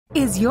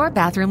Is your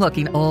bathroom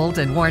looking old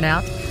and worn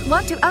out?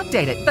 Want to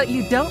update it, but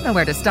you don't know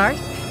where to start?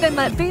 Then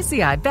let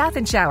VCI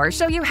Bath & Shower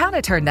show you how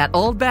to turn that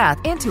old bath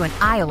into an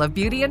aisle of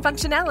beauty and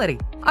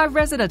functionality. Our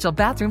residential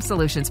bathroom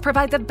solutions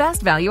provide the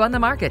best value on the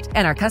market,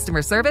 and our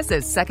customer service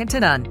is second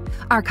to none.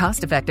 Our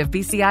cost-effective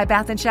VCI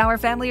Bath & Shower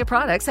family of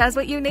products has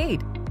what you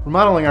need.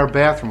 Remodeling our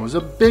bathroom was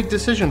a big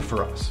decision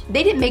for us.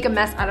 They didn't make a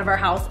mess out of our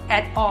house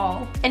at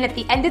all. And at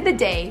the end of the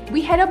day,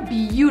 we had a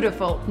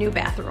beautiful new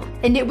bathroom.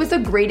 And it was a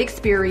great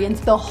experience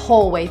the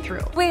whole way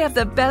through. We have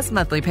the best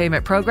monthly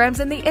payment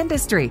programs in the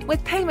industry,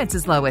 with payments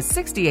as low as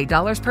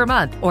 $68 per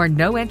month or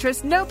no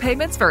interest, no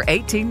payments for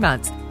 18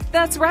 months.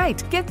 That's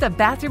right. Get the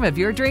bathroom of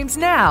your dreams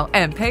now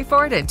and pay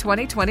for it in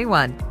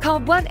 2021. Call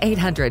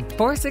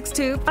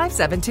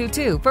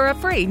 1-800-462-5722 for a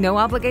free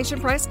no-obligation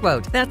price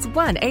quote. That's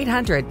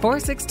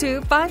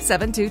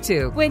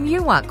 1-800-462-5722. When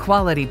you want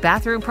quality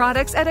bathroom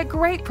products at a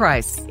great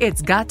price,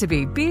 it's got to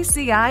be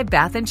BCI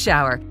Bath &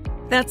 Shower.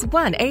 That's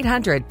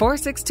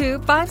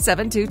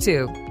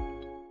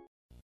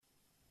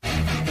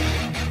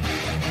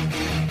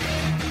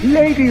 1-800-462-5722.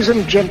 Ladies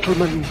and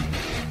gentlemen,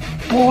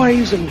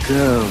 boys and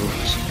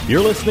girls, you're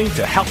listening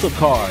to House of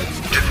Cards.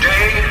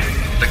 Today,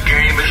 the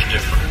game is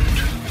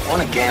different. I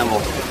want to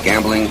gamble.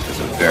 Gambling is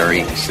a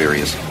very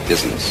serious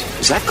business.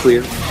 Is that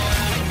clear?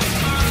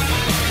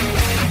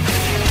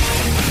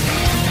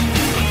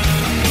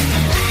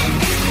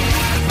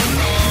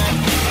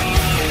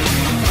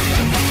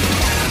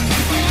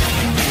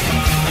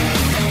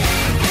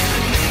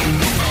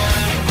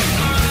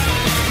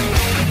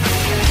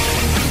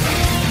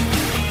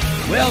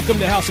 Welcome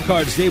to House of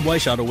Cards. Dave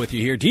Weishaupt with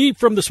you here, deep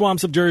from the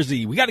swamps of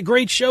Jersey. We got a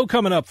great show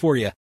coming up for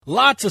you.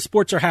 Lots of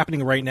sports are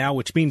happening right now,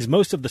 which means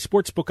most of the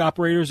sportsbook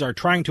operators are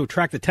trying to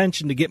attract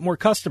attention to get more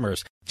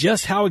customers.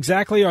 Just how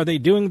exactly are they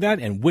doing that,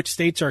 and which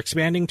states are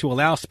expanding to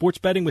allow sports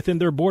betting within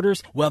their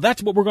borders? Well,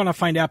 that's what we're going to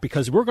find out,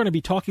 because we're going to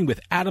be talking with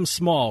Adam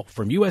Small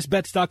from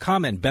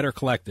USBets.com and Better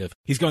Collective.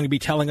 He's going to be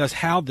telling us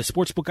how the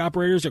sportsbook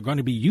operators are going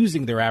to be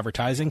using their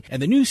advertising and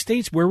the new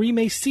states where we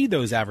may see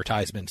those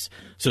advertisements.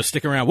 So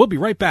stick around. We'll be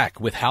right back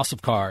with House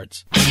of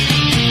Cards.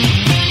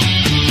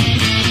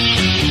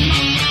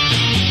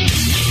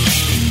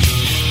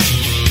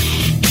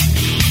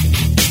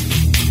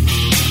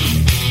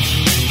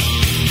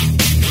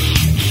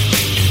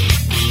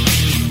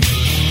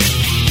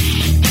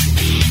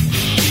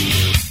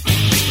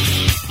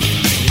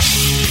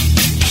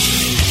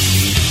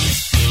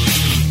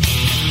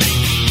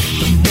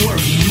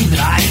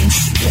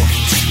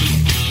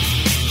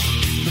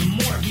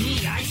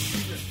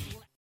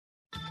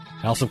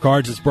 House of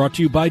Cards is brought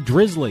to you by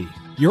Drizzly,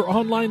 your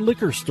online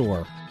liquor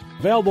store.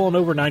 Available in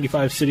over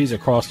 95 cities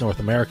across North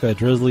America,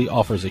 Drizzly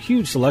offers a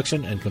huge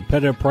selection and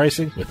competitive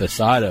pricing with a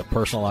side of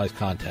personalized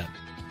content.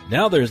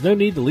 Now there's no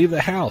need to leave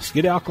the house.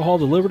 Get alcohol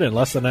delivered in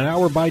less than an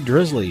hour by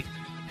Drizzly.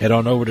 Head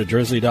on over to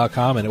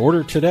Drizzly.com and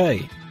order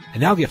today.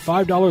 And now get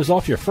 $5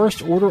 off your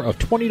first order of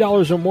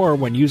 $20 or more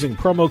when using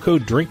promo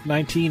code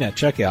DRINK19 at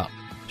checkout.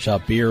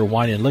 Shop beer,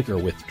 wine, and liquor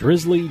with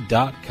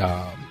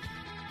Drizzly.com.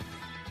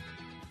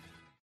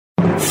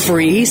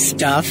 Free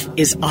stuff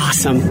is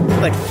awesome,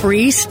 but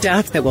free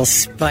stuff that will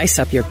spice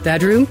up your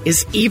bedroom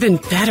is even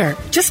better.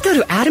 Just go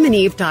to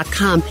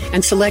adamandeve.com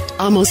and select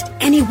almost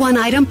any one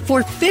item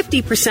for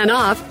 50%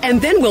 off,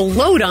 and then we'll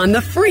load on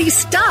the free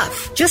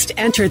stuff. Just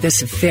enter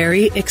this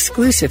very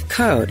exclusive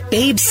code,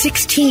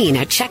 BABE16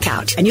 at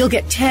checkout, and you'll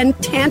get 10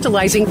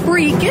 tantalizing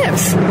free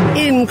gifts,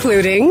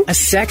 including a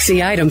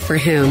sexy item for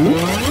him,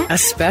 a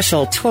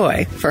special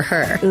toy for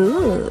her,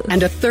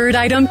 and a third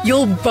item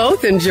you'll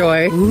both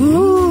enjoy.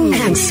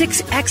 And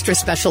 6 extra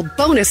special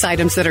bonus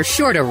items that are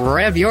sure to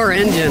rev your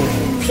engine,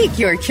 pique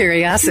your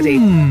curiosity,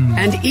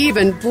 and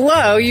even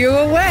blow you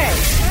away.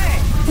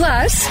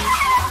 Plus,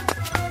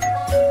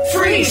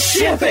 free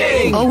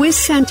shipping! Always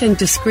sent in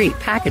discreet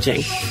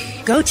packaging.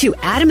 Go to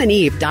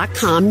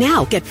adamandeve.com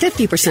now. Get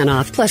 50%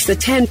 off plus the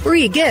 10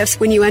 free gifts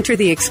when you enter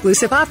the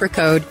exclusive offer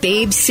code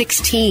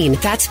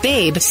BABE16. That's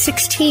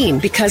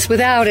BABE16, because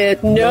without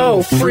it,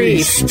 no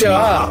free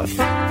stuff.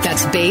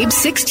 That's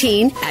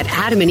BABE16 at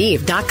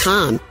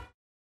adamandeve.com.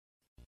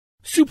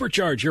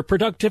 Supercharge your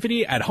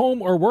productivity at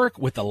home or work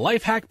with the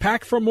Life Hack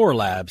Pack from More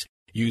Labs.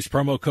 Use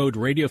promo code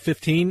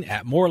Radio15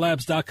 at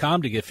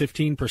morelabs.com to get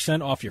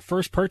 15% off your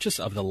first purchase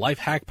of the Life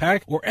Hack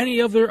Pack or any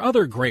of their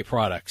other great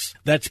products.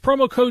 That's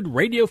promo code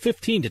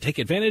Radio15 to take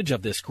advantage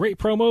of this great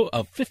promo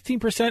of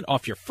 15%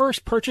 off your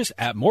first purchase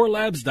at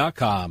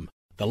morelabs.com.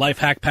 The Life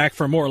Hack Pack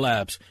from More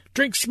Labs.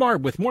 Drink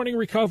smart with morning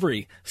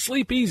recovery,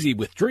 sleep easy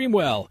with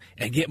Dreamwell,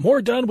 and get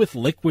more done with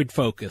Liquid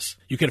Focus.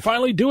 You can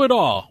finally do it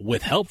all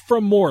with help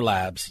from More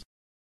Labs.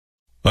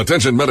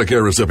 Attention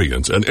Medicare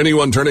recipients and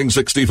anyone turning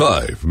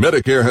 65.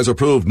 Medicare has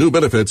approved new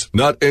benefits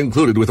not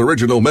included with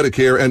original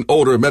Medicare and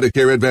older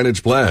Medicare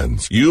Advantage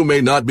plans. You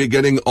may not be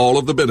getting all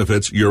of the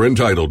benefits you're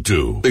entitled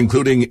to,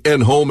 including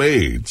in-home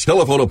aids,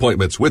 telephone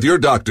appointments with your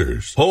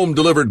doctors,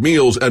 home-delivered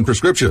meals and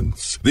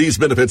prescriptions. These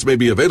benefits may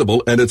be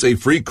available and it's a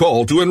free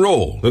call to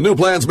enroll. The new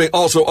plans may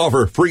also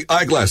offer free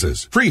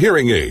eyeglasses, free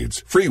hearing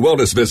aids, free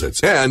wellness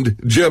visits,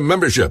 and gym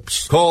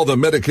memberships. Call the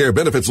Medicare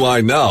benefits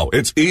line now.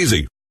 It's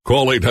easy.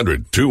 Call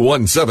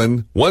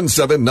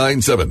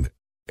 800-217-1797.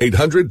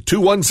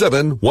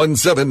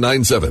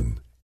 800-217-1797.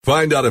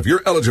 Find out if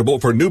you're eligible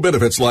for new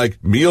benefits like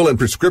meal and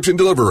prescription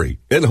delivery,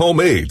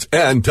 in-home aids,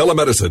 and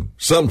telemedicine.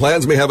 Some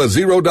plans may have a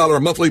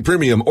 $0 monthly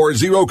premium or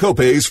zero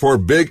copays for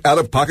big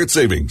out-of-pocket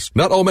savings.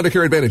 Not all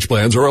Medicare Advantage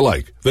plans are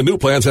alike. The new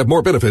plans have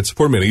more benefits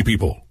for many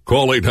people.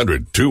 Call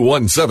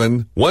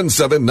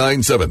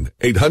 800-217-1797.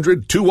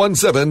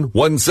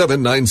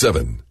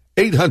 800-217-1797.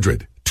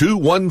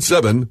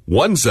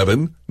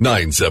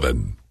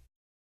 800-217-1797.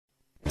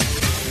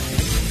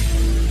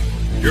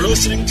 You're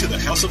listening to the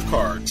House of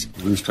Cards.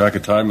 You lose track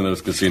of time in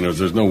those casinos.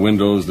 There's no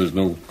windows, there's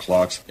no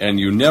clocks, and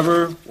you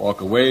never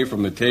walk away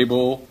from the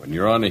table when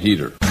you're on a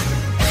heater.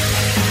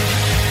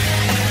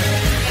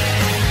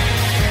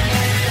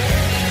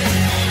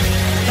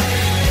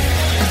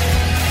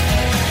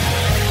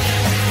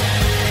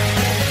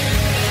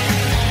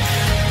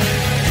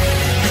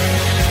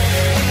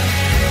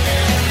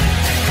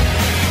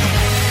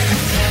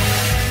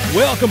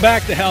 Welcome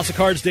back to House of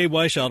Cards. Dave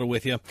Weishaupt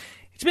with you.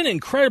 It's been an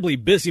incredibly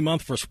busy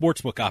month for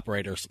sportsbook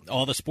operators.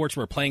 All the sports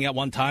were playing at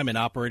one time, and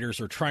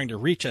operators are trying to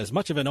reach as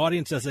much of an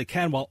audience as they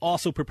can while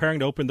also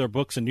preparing to open their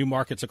books in new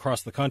markets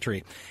across the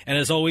country. And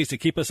as always, to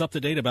keep us up to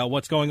date about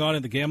what's going on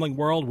in the gambling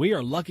world, we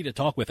are lucky to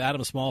talk with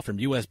Adam Small from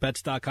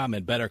USBets.com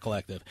and Better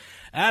Collective.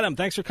 Adam,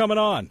 thanks for coming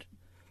on.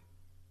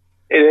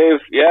 Hey,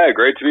 Dave. Yeah,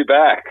 great to be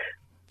back.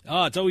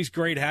 Oh, it's always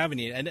great having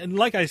you. And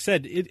like I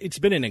said, it's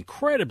been an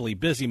incredibly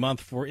busy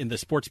month in the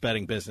sports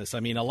betting business. I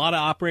mean, a lot of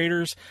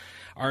operators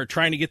are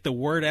trying to get the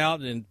word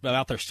out and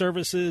about their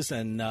services.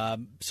 And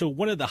so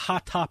one of the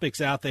hot topics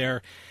out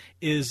there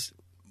is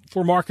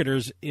for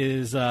marketers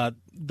is the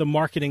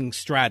marketing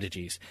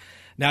strategies.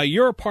 Now,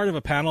 you're a part of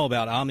a panel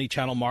about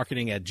omni-channel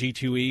marketing at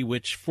G2E,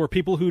 which for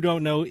people who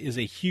don't know is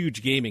a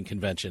huge gaming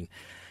convention.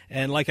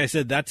 And like I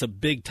said, that's a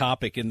big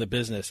topic in the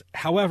business.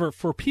 However,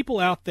 for people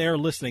out there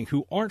listening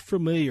who aren't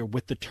familiar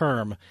with the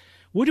term,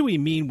 what do we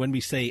mean when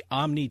we say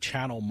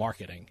omni-channel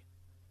marketing?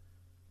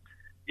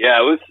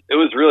 Yeah, it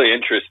was really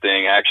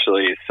interesting,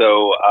 actually.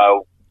 So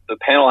the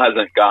panel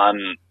hasn't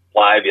gone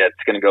live yet.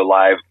 It's going to go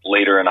live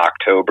later in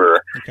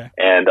October. Okay.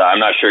 And I'm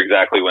not sure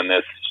exactly when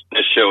this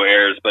show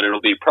airs, but it'll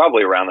be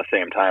probably around the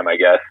same time, I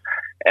guess.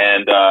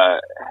 And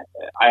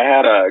I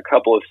had a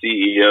couple of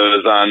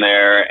CEOs on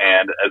there,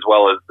 and as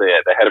well as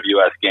the head of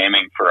U.S.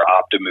 gaming for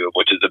Optimove,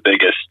 which is the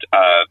biggest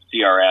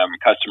CRM,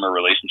 customer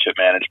relationship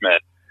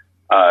management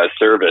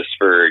service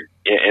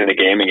in the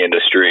gaming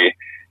industry.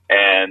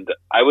 And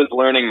I was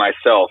learning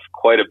myself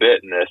quite a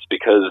bit in this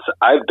because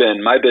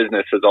my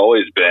business has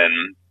always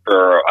been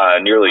for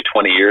nearly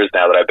 20 years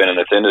now that I've been in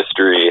this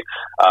industry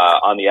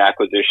on the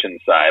acquisition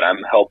side.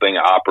 I'm helping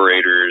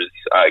operators,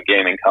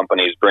 gaming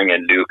companies bring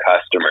in new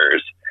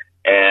customers.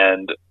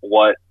 And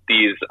what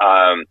these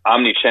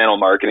omni-channel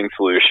marketing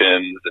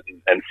solutions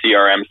and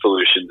CRM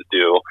solutions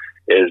do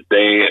is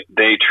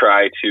they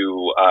try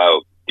to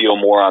deal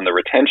more on the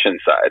retention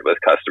side with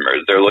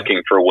customers. They're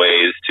looking for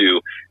ways to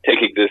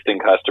take existing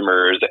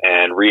customers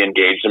and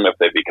re-engage them if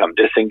they become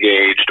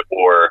disengaged,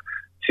 or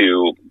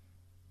to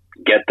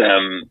get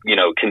them,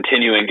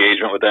 continue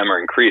engagement with them or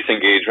increase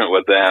engagement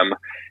with them.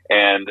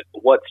 And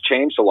what's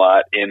changed a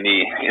lot in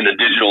the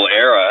digital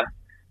era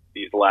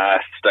these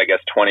last, I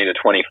guess, 20 to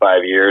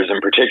 25 years, and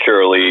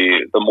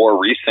particularly the more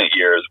recent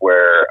years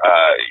where,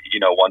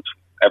 once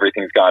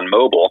everything's gone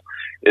mobile,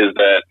 is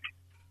that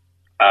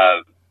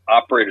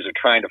operators are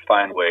trying to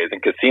find ways,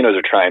 and casinos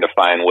are trying to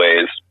find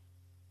ways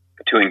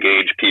to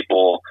engage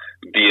people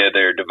via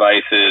their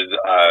devices,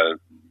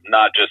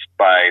 not just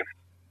by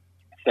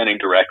sending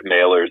direct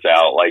mailers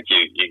out like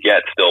you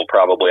get still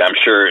probably. I'm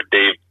sure,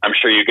 Dave,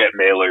 you get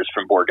mailers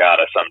from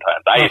Borgata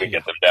sometimes. I even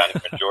get them down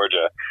here in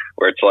Georgia,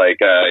 where it's like,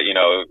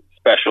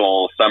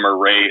 special summer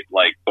rate,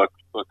 like book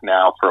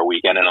now for a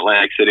weekend in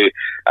Atlantic City.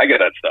 I get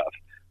that stuff.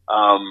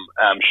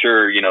 I'm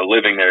sure,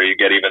 living there, you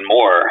get even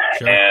more.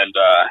 Sure. And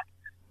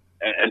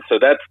so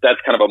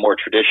that's kind of a more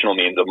traditional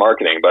means of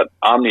marketing. But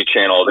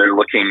omni-channel, they're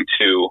looking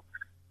to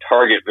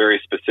target very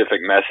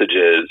specific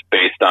messages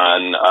based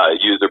on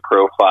user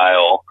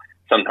profile,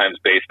 sometimes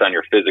based on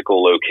your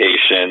physical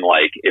location.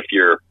 Like if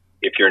you're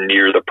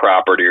near the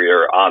property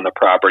or on the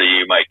property,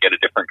 you might get a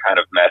different kind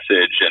of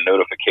message and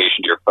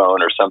notification to your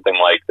phone or something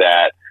like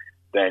that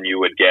than you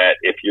would get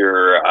if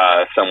you're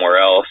somewhere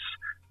else.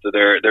 So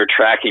they're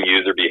tracking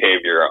user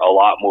behavior a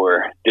lot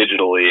more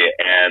digitally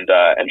and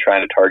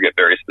trying to target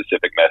very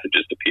specific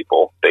messages to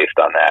people based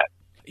on that.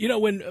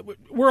 When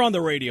we're on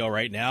the radio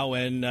right now,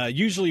 and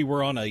usually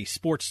we're on a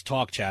sports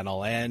talk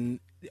channel, and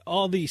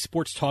all these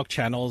sports talk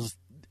channels,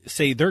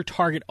 say their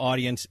target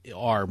audience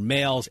are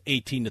males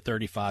 18 to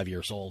 35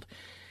 years old.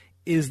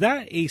 Is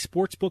that a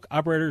sportsbook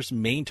operator's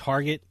main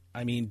target?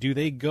 I mean, do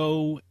they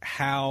go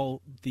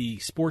how the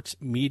sports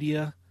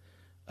media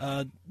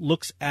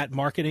looks at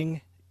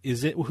marketing?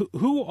 Is it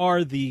who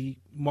are the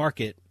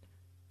market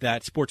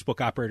that sportsbook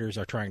operators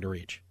are trying to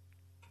reach?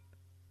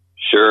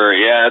 Sure.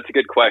 Yeah, that's a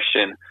good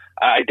question.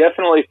 I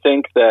definitely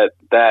think that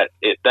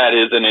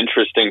is an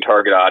interesting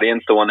target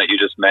audience, the one that you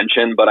just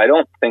mentioned, but I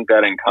don't think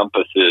that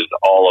encompasses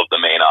all of the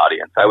main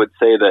audience. I would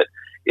say that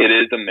it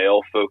is a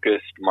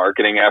male-focused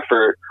marketing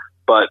effort,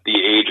 but the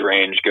age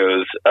range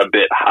goes a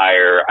bit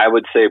higher. I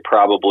would say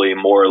probably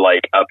more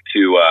like up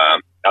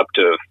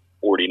to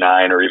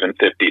 49 or even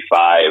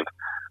 55.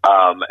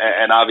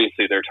 And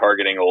obviously they're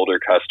targeting older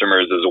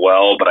customers as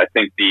well, but I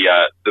think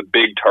the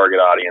big target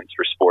audience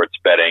for sports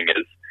betting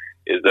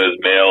is those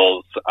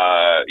males,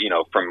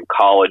 from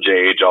college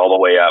age all the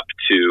way up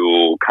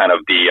to kind of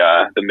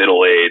the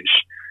middle age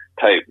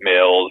type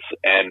males.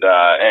 And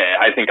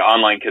I think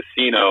online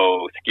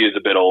casino skews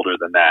a bit older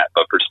than that,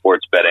 but for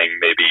sports betting,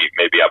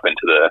 maybe up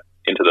into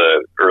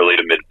the early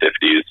to mid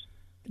 50s.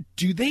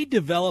 Do they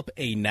develop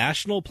a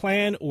national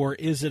plan, or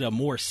is it a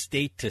more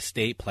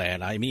state-to-state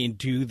plan? I mean,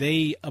 do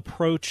they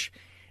approach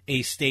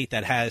a state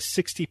that has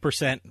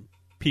 60%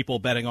 people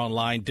betting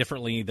online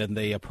differently than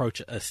they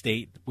approach a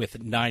state with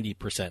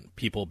 90%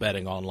 people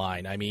betting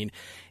online? I mean,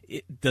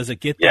 does it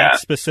get that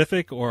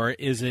specific, or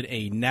is it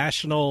a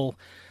national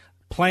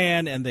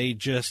plan and they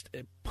just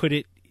put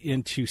it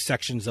into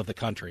sections of the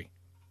country?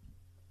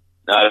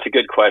 No, that's a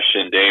good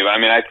question, Dave. I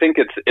mean, I think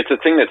it's a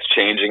thing that's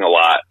changing a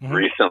lot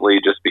recently,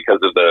 just because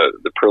of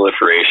the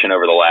proliferation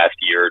over the last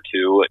year or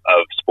two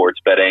of sports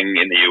betting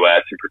in the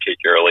U.S. and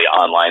particularly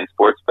online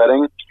sports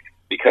betting.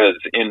 Because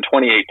in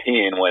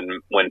 2018,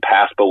 when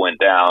PASPA went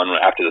down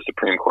after the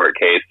Supreme Court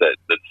case that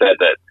said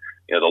that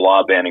the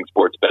law banning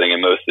sports betting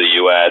in most of the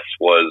U.S.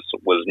 was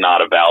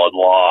not a valid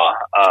law,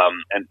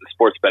 and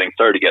sports betting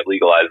started to get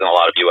legalized in a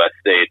lot of U.S.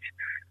 states.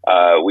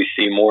 We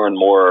see more and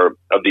more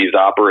of these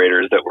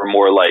operators that were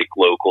more like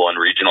local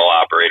and regional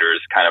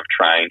operators kind of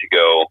trying to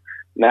go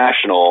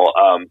national,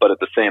 but at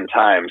the same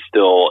time,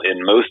 still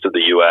in most of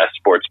the U.S.,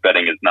 sports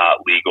betting is not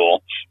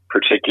legal,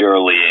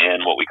 particularly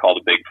in what we call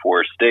the Big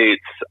Four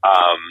states.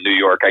 New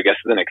York, I guess,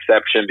 is an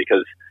exception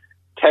because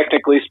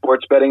technically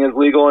sports betting is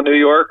legal in New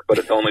York, but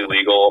it's only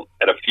legal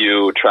at a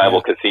few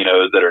tribal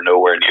casinos that are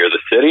nowhere near the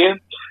city.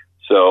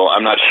 So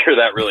I'm not sure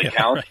that really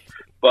counts.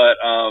 Right.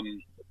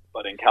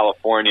 But in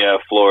California,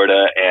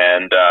 Florida,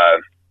 and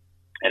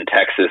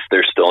Texas,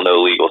 there's still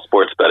no legal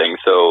sports betting.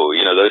 So,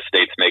 those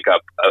states make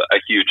up a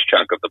huge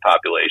chunk of the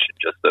population,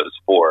 just those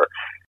four.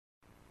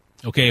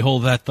 Okay,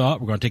 hold that thought.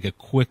 We're going to take a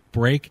quick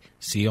break.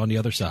 See you on the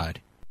other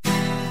side.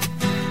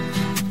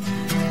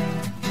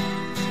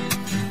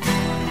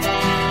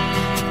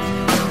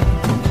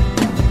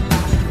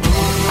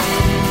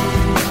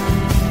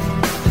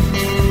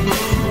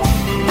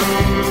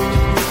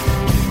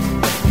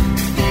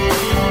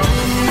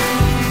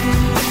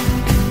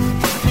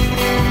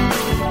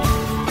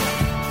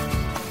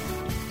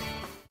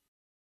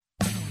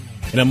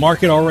 In a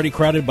market already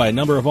crowded by a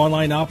number of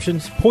online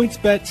options,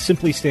 PointsBet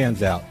simply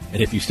stands out.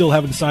 And if you still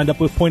haven't signed up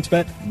with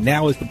PointsBet,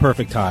 now is the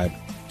perfect time.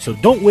 So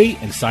don't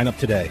wait and sign up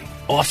today.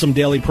 Awesome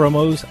daily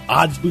promos,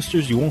 odds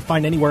boosters you won't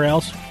find anywhere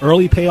else,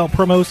 early payout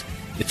promos.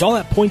 It's all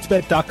at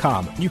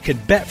PointsBet.com. You can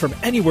bet from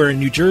anywhere in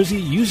New Jersey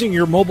using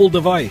your mobile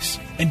device.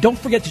 And don't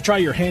forget to try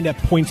your hand at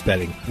points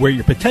betting, where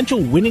your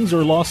potential winnings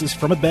or losses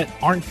from a bet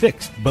aren't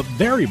fixed, but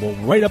variable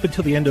right up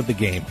until the end of the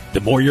game.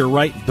 The more you're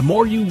right, the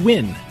more you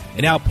win.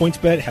 And now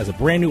PointsBet has a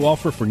brand new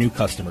offer for new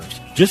customers.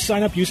 Just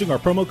sign up using our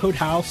promo code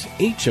HOUSE,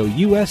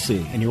 HOUSE,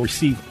 and you'll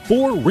receive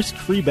 4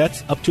 risk-free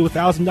bets up to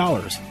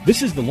 $1,000.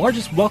 This is the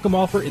largest welcome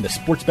offer in the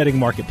sports betting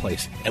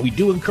marketplace, and we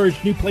do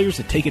encourage new players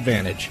to take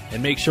advantage.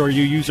 And make sure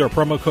you use our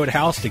promo code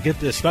HOUSE to get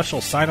this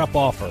special sign-up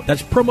offer.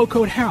 That's promo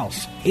code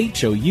HOUSE,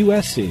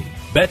 HOUSE.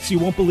 Bets you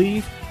won't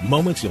believe,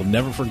 moments you'll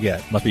never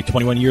forget. Must be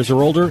 21 years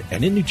or older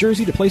and in New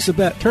Jersey to place a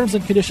bet. Terms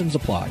and conditions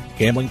apply.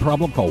 Gambling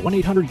problem? Call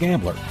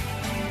 1-800-GAMBLER.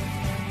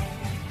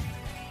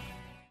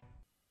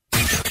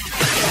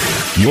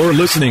 You're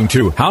listening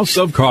to House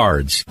of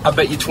Cards. I'll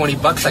bet you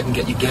 $20 I can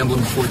get you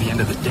gambling before the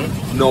end of the day.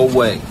 No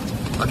way.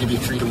 I'll give you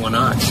 3-1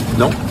 odds.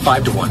 Nope.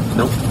 5-1.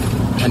 Nope.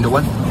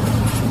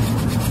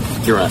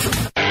 10-1. You're after.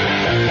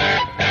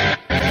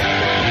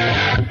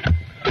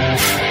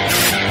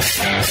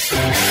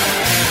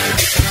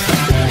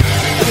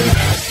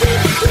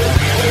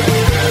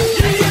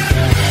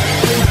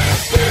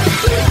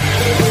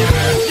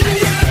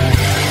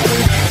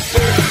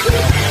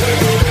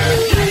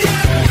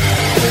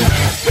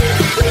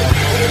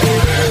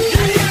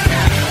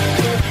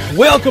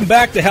 Welcome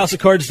back to House of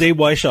Cards. Dave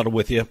Weishuttle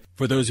with you.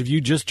 For those of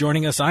you just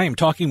joining us, I am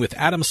talking with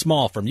Adam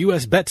Small from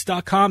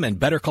USBets.com and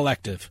Better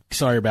Collective.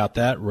 Sorry about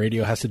that.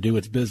 Radio has to do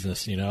its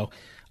business, Why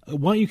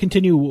don't you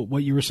continue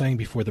what you were saying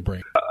before the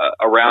break?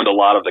 A around a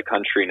lot of the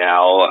country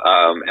now,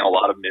 and a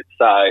lot of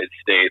mid-sized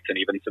states, and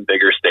even some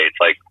bigger states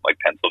like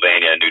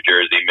Pennsylvania, New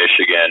Jersey,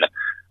 Michigan,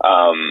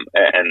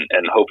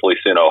 and hopefully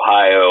soon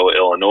Ohio,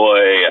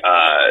 Illinois,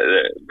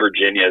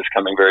 Virginia is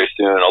coming very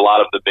soon. A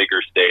lot of the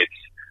bigger states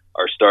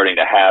are starting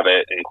to have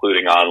it,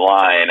 including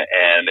online,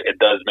 and it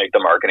does make the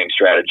marketing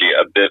strategy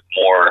a bit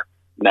more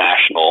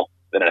national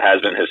than it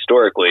has been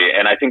historically.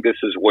 And I think this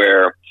is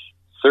where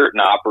certain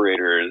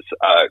operators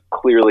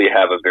clearly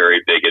have a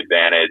very big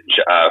advantage.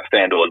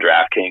 FanDuel and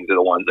DraftKings are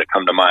the ones that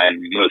come to mind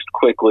most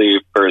quickly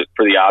for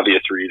the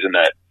obvious reason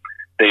that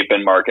they've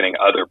been marketing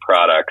other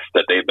products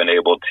that they've been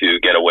able to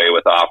get away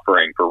with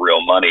offering for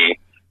real money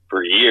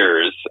for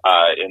years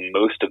in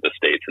most of the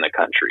states in the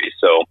country.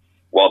 So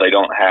while they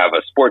don't have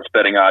a sports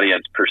betting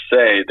audience per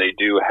se, they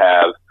do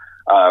have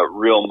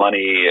real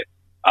money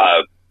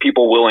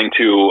people willing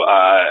to,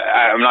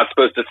 I'm not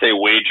supposed to say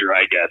wager,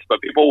 I guess, but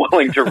people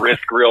willing to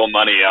risk real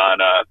money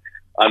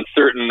on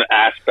certain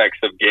aspects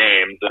of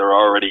games that are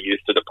already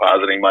used to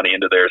depositing money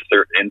into their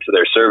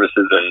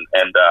services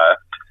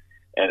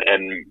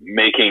and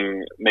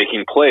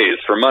making plays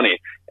for money.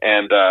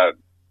 And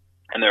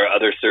there are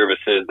other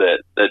services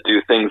that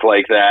do things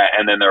like that.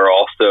 And then there are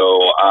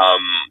also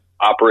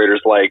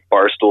operators like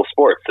Barstool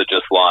Sports that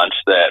just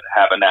launched that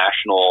have a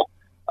national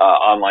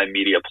online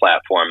media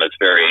platform that's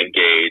very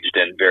engaged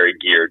and very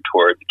geared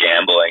towards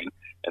gambling.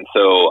 And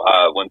so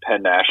when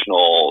Penn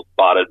National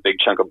bought a big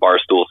chunk of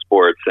Barstool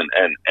Sports and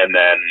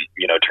then,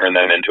 turned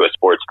them into a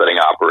sports betting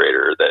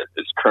operator that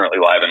is currently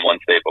live in one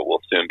state but will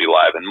soon be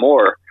live in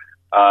more,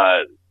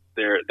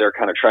 they're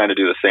kind of trying to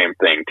do the same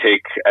thing,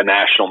 take a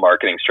national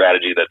marketing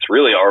strategy that's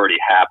really already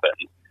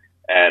happened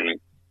and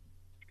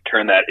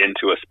turn that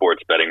into a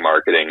sports betting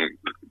marketing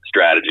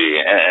strategy.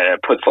 And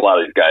it puts a lot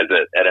of these guys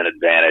at an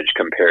advantage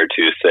compared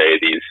to, say,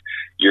 these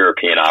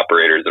European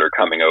operators that are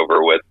coming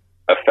over with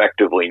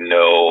effectively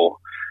no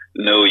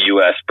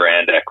U.S.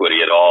 brand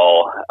equity at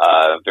all,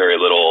 very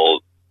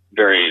little,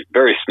 very,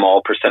 very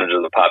small percentage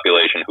of the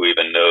population who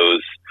even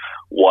knows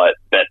what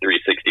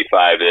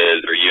Bet365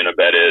 is or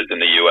Unibet is in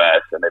the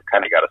U.S., and they've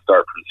kind of got to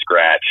start from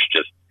scratch,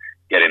 just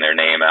getting their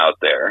name out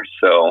there.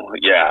 So,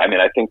 yeah, I mean,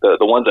 I think the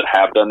ones that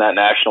have done that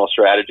national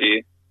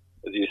strategy,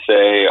 as you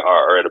say,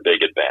 are at a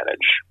big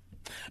advantage.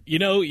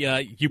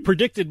 You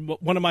predicted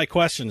one of my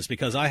questions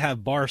because I have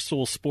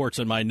Barstool Sports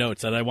in my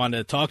notes that I wanted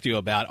to talk to you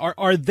about.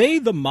 Are they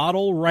the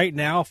model right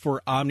now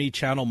for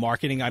omni-channel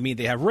marketing? I mean,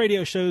 they have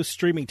radio shows,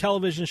 streaming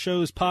television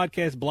shows,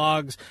 podcasts,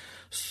 blogs,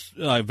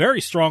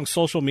 very strong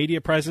social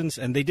media presence,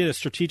 and they did a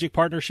strategic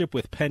partnership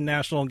with Penn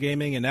National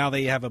Gaming, and now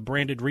they have a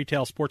branded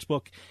retail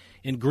sportsbook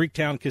in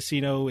Greektown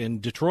Casino in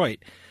Detroit.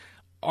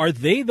 Are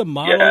they the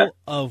model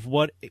of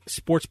what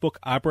sportsbook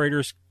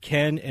operators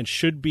can and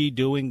should be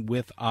doing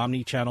with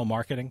omni-channel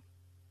marketing?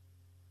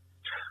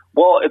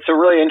 Well, it's a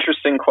really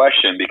interesting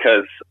question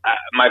because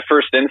my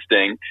first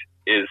instinct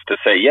is to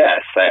say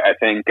yes. I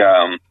think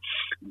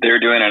they're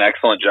doing an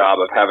excellent job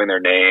of having their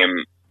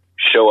name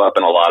show up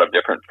in a lot of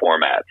different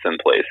formats and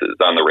places,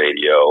 on the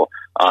radio,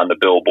 on the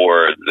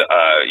billboards,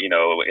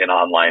 in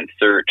online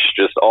search,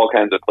 just all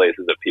kinds of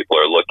places that people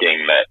are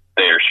looking that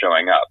they are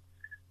showing up.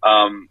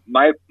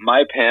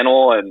 My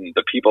panel and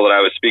the people that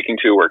I was speaking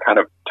to were kind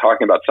of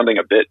talking about something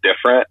a bit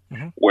different,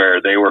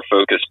 where they were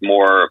focused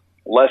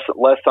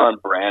less on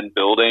brand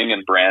building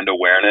and brand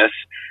awareness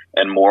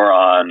and more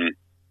on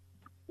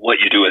what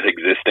you do with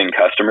existing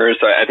customers.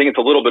 So I think it's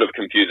a little bit of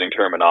confusing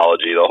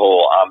terminology, the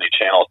whole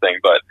omni-channel thing,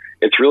 but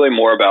it's really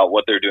more about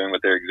what they're doing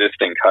with their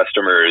existing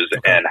customers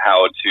and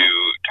how to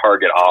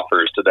target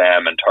offers to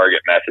them and target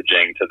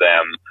messaging to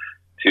them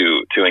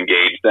to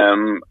engage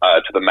them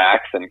to the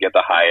max and get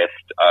the highest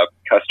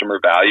customer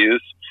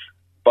values.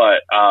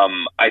 But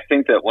I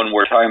think that when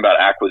we're talking about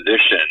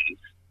acquisitions,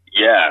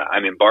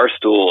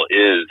 Barstool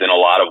is in a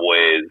lot of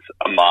ways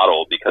a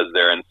model because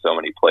they're in so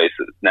many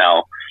places.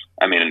 Now,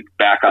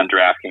 back on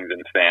DraftKings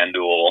and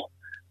FanDuel,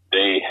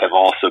 they have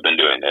also been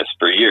doing this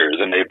for years,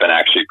 and they've been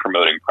actually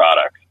promoting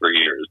products for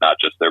years, not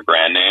just their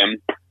brand name.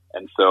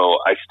 And so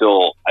I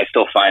still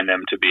find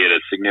them to be at a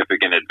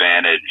significant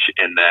advantage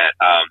in that,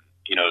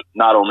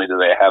 not only do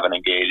they have an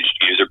engaged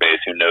user base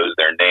who knows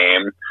their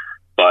name,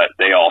 but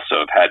they also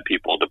have had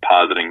people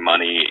depositing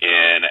money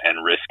in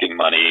and risking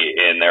money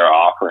in their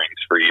offerings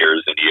for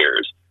years and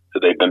years. So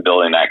they've been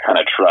building that kind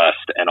of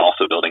trust and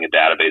also building a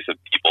database of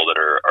people that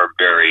are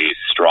very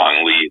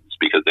strong leads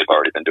because they've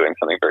already been doing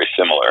something very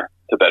similar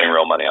to betting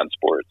real money on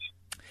sports.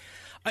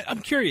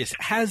 I'm curious,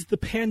 has the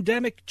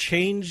pandemic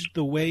changed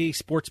the way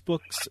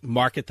sportsbooks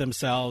market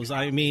themselves?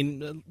 I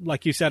mean,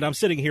 like you said, I'm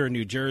sitting here in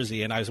New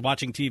Jersey, and I was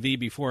watching TV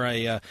before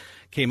I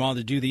came on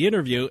to do the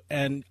interview,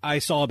 and I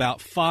saw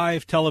about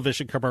 5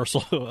 television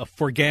commercials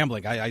for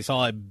gambling. I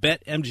saw a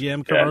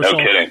BetMGM commercial,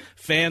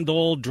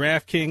 FanDuel,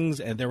 DraftKings,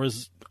 and there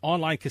was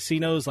online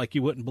casinos like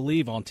you wouldn't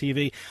believe on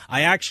TV.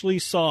 I actually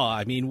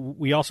saw,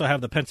 we also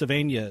have the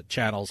Pennsylvania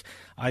channels.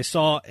 I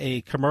saw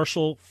a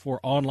commercial for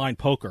online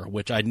poker,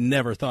 which I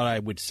never thought I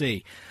would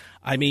see.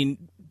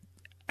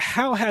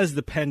 How has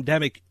the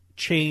pandemic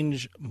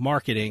changed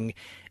marketing,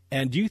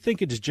 And do you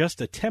think it's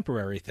just a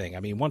temporary thing? I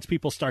mean, once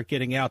people start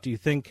getting out, do you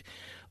think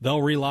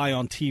they'll rely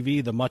on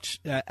TV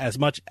as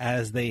much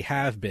as they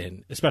have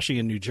been, especially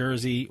in New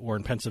Jersey or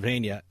in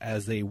Pennsylvania,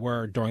 as they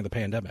were during the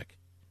pandemic?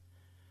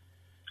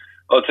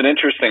 Well, it's an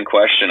interesting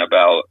question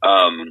about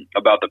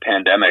the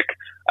pandemic.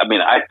 I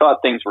mean, I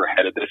thought things were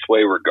headed this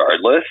way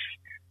regardless.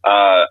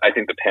 I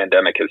think the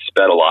pandemic has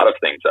sped a lot of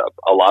things up,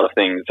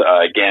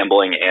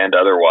 gambling and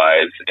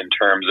otherwise, in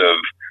terms of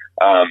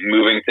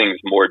moving things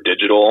more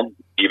digital,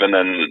 even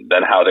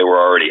than how they were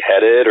already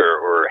headed,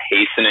 or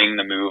hastening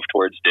the move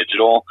towards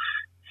digital.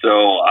 So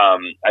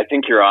I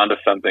think you're onto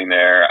something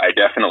there. I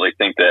definitely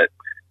think that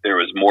there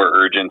was more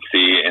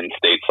urgency in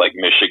states like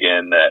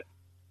Michigan that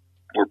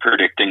were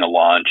predicting a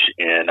launch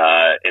in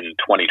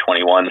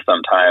 2021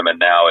 sometime, and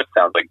now it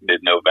sounds like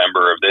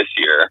mid-November of this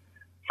year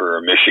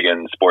for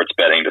Michigan sports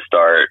betting to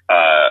start.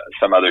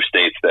 Some other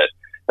states that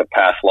have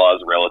passed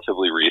laws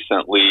relatively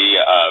recently,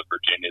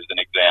 Virginia is an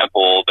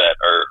example, that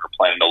are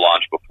planning to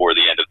launch before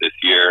the end of this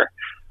year.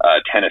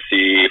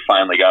 Tennessee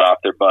finally got off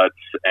their butts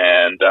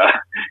and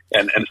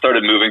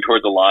started moving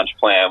towards a launch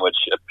plan, which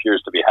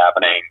appears to be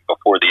happening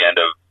before the end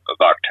of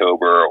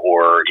October,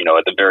 or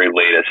at the very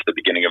latest, the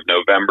beginning of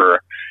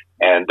November.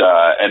 And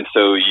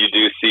so you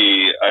do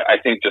see, I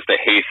think, just a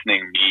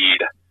hastening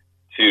need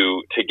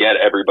to get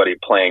everybody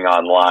playing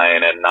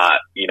online and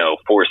not,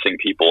 forcing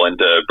people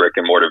into brick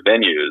and mortar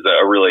venues.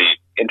 A really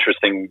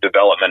interesting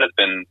development has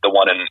been the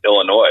one in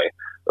Illinois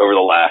over the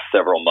last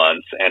several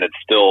months, and it's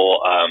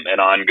still an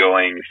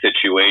ongoing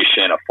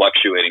situation, a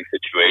fluctuating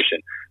situation.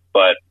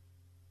 But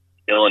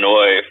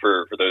Illinois,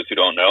 for those who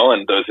don't know,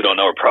 and those who don't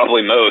know are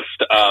probably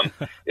most,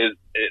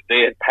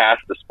 they had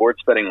passed the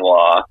sports betting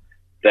law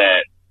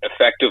that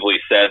effectively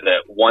said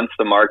that once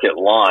the market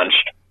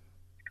launched,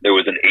 there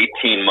was an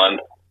 18-month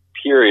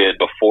period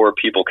before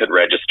people could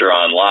register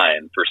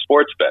online for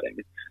sports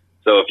betting.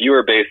 So if you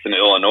were based in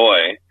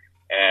Illinois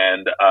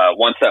and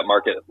once that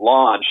market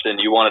launched and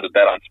you wanted to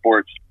bet on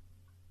sports,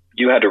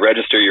 you had to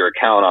register your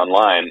account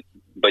online,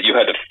 but you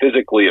had to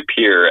physically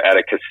appear at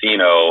a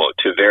casino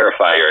to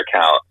verify your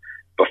account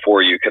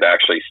before you could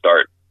actually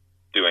start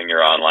doing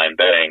your online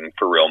betting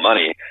for real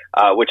money,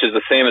 which is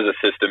the same as a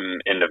system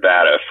in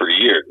Nevada for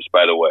years,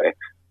 by the way,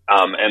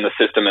 and the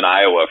system in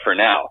Iowa for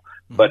now.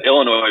 But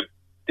Illinois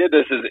did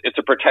this it's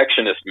a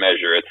protectionist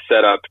measure. It's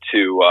set up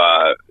to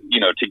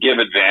give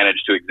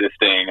advantage to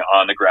existing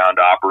on the ground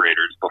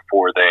operators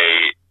before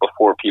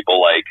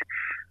people like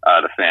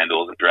the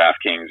FanDuels and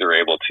DraftKings are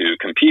able to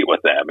compete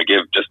with them, and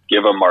give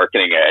a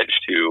marketing edge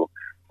to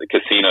the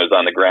casinos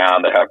on the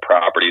ground that have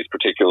properties,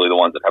 particularly the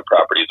ones that have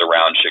properties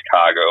around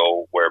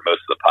Chicago, where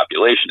most of the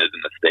population is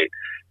in the state.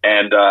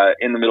 And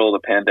in the middle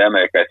of the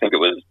pandemic, I think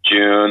it was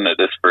June that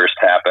this first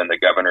happened, the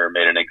governor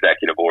made an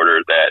executive order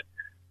that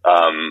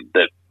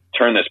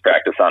turned this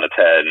practice on its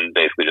head and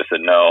basically just said,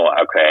 no,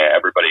 okay,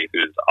 everybody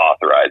who's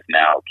authorized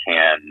now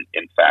can,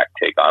 in fact,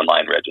 take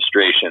online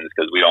registrations,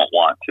 because we don't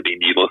want to be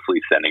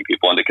needlessly sending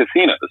people into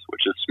casinos,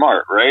 which is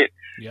smart, right?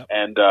 Yep.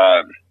 And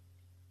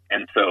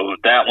so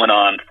that went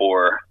on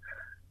for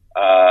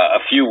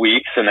a few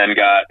weeks, and then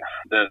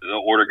the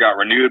order got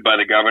renewed by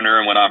the governor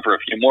and went on for a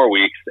few more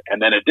weeks,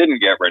 and then it didn't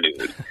get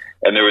renewed.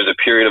 And there was a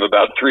period of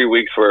about 3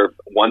 weeks where,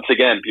 once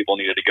again, people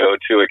needed to go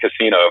to a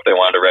casino if they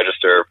wanted to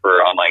register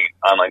for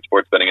online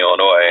sports betting in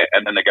Illinois.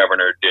 And then the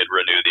governor did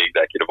renew the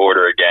executive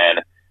order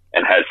again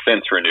and has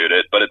since renewed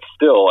it. But it's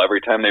still, every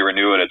time they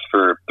renew it, it's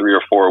for 3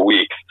 or 4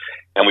 weeks.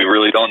 And we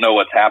really don't know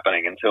what's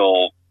happening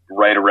until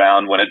right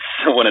around when it's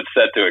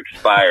set to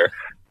expire.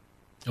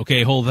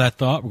 Okay, hold that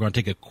thought. We're going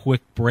to take a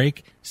quick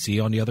break. See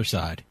you on the other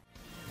side.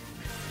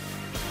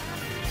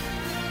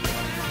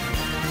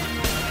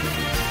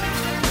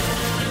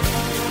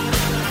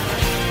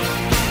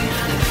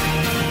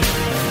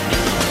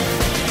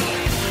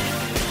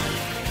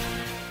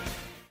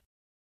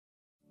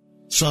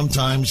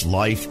 Sometimes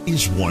life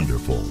is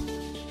wonderful,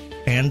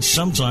 and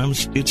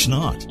sometimes it's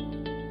not.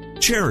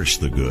 Cherish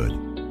the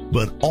good,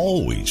 but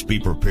always be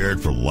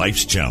prepared for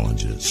life's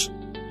challenges.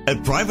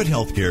 At Private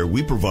Healthcare,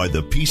 we provide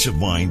the peace of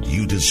mind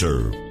you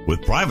deserve.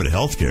 With Private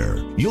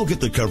Healthcare, you'll get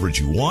the coverage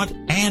you want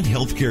and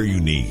healthcare you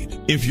need.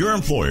 If your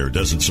employer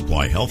doesn't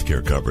supply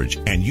healthcare coverage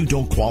and you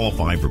don't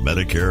qualify for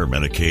Medicare or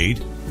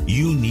Medicaid,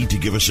 you need to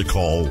give us a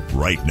call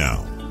right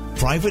now.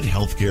 Private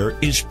Healthcare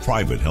is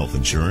private health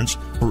insurance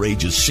for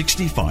ages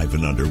 65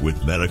 and under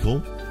with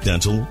medical,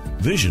 dental,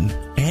 vision,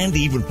 and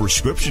even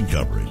prescription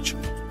coverage.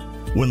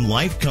 When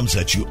life comes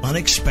at you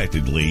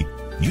unexpectedly,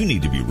 you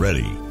need to be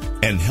ready.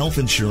 And health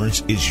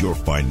insurance is your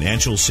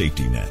financial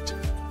safety net.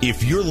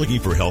 If you're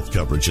looking for health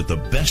coverage at the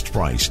best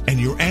price and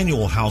your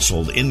annual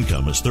household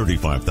income is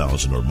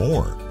 $35,000 or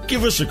more,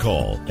 give us a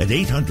call at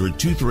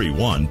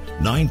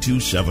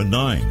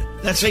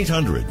 800-231-9279. That's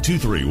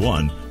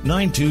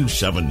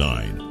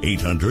 800-231-9279.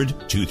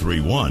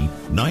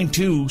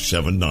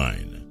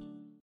 800-231-9279.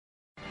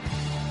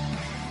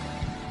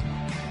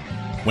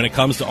 When it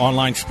comes to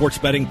online sports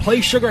betting,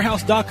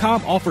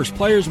 PlaySugarHouse.com offers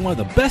players one of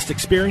the best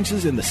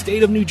experiences in the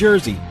state of New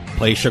Jersey.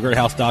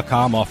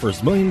 PlaySugarHouse.com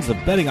offers millions of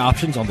betting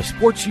options on the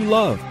sports you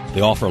love.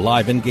 They offer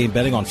live in-game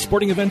betting on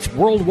sporting events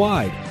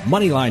worldwide,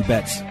 moneyline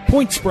bets,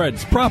 point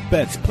spreads, prop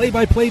bets,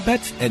 play-by-play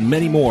bets, and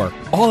many more.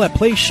 All at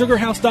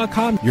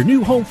PlaySugarHouse.com, your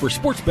new home for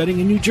sports betting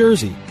in New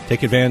Jersey.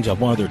 Take advantage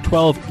of one of their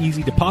 12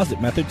 easy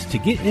deposit methods to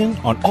get in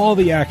on all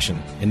the action.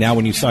 And now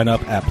when you sign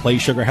up at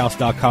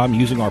PlaySugarHouse.com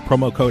using our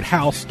promo code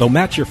HOUSE, they'll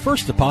match your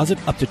first deposit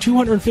up to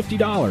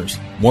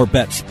 $250. More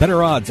bets,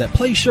 better odds at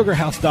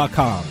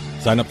PlaySugarHouse.com.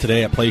 Sign up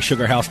today at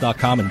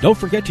PlaySugarHouse.com and don't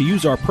forget to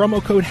use our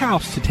promo code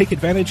HOUSE to take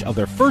advantage of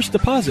their first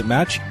deposit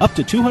match up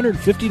to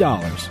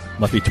 $250.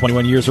 Must be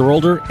 21 years or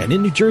older and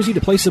in New Jersey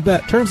to place a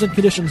bet. Terms and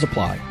conditions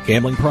apply.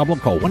 Gambling problem?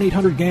 Call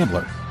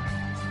 1-800-GAMBLER.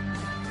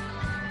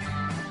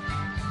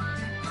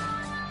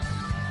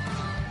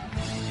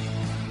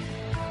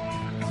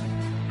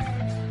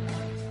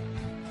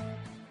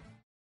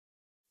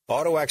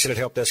 Auto Accident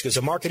Help Desk is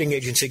a marketing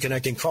agency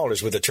connecting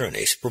callers with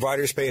attorneys.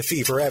 Providers pay a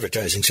fee for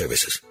advertising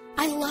services.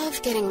 I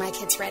love getting my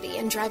kids ready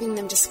and driving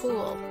them to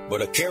school.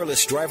 But a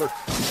careless driver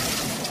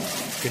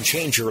can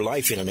change your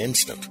life in an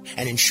instant,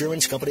 and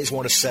insurance companies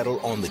want to settle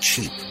on the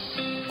cheap.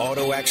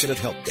 Auto Accident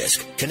Help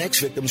Desk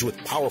connects victims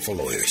with powerful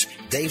lawyers.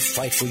 They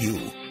fight for you.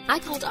 I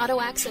called Auto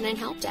Accident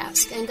Help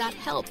Desk and got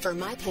help for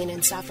my pain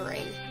and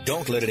suffering.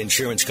 Don't let an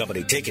insurance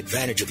company take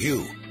advantage of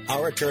you.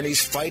 Our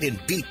attorneys fight and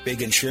beat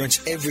big insurance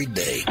every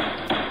day.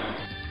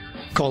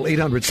 Call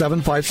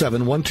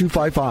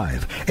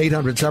 800-757-1255.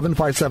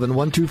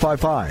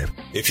 800-757-1255.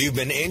 If you've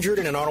been injured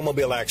in an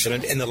automobile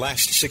accident in the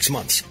last 6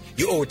 months,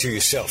 you owe it to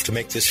yourself to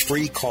make this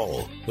free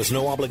call with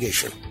no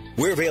obligation.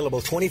 We're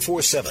available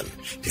 24/7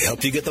 to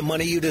help you get the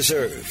money you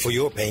deserve for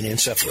your pain and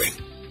suffering.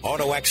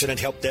 Auto Accident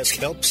Help Desk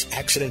helps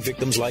accident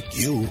victims like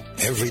you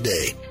every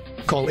day.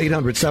 Call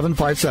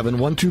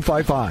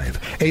 800-757-1255.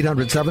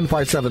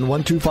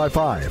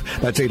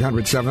 800-757-1255. That's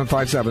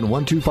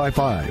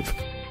 800-757-1255.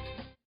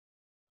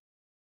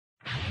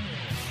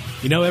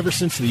 You know, ever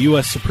since the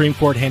U.S. Supreme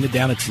Court handed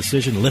down its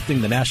decision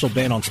lifting the national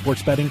ban on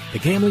sports betting, the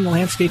gambling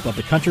landscape of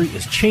the country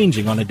is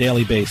changing on a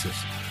daily basis.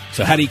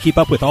 So how do you keep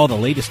up with all the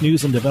latest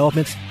news and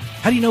developments?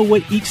 How do you know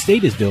what each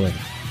state is doing?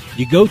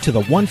 You go to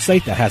the one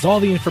site that has all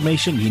the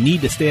information you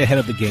need to stay ahead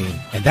of the game,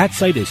 and that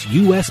site is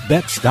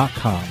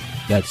usbets.com.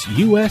 That's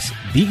usbets.com.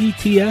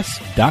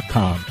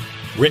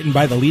 Written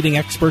by the leading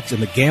experts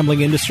in the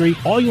gambling industry,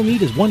 all you'll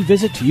need is one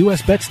visit to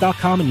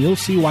usbets.com and you'll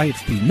see why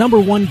it's the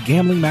 #1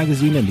 gambling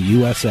magazine in the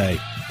USA.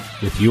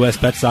 With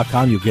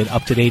usbets.com, you'll get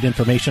up-to-date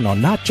information on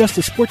not just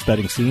the sports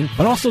betting scene,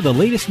 but also the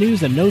latest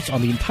news and notes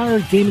on the entire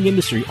gaming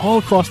industry all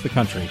across the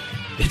country.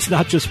 It's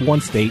not just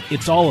one state,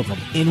 it's all of them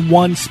in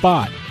one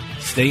spot.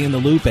 Stay in the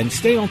loop and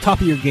stay on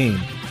top of your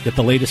game. Get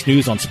the latest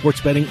news on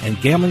sports betting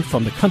and gambling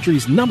from the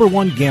country's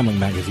 #1 gambling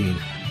magazine.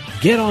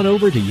 Get on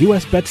over to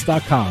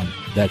usbets.com.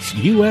 That's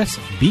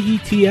usbets.com.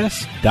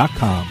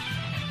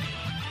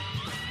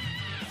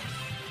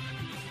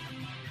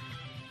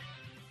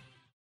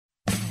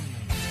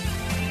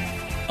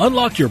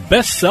 Unlock your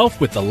best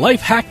self with the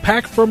Life Hack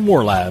Pack from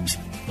More Labs.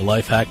 The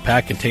Life Hack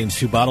Pack contains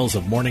 2 bottles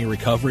of Morning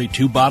Recovery,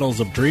 2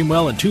 bottles of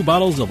Dreamwell, and 2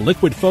 bottles of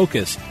Liquid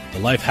Focus. The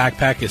Life Hack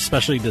Pack is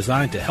specially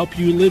designed to help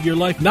you live your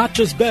life not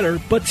just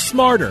better, but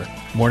smarter.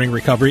 Morning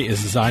Recovery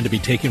is designed to be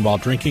taken while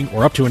drinking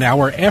or up to an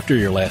hour after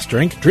your last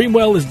drink.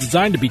 Dreamwell is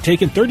designed to be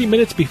taken 30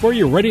 minutes before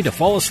you're ready to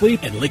fall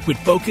asleep. And Liquid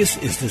Focus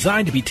is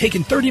designed to be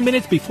taken 30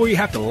 minutes before you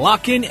have to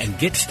lock in and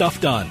get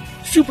stuff done.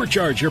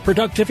 Supercharge your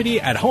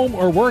productivity at home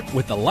or work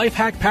with the Life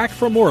Hack Pack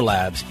from More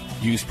Labs.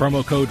 Use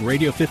promo code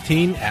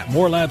Radio15 at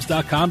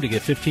morelabs.com to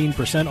get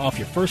 15% off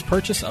your first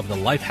purchase of the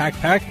Life Hack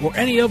Pack or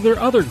any of their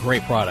other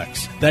great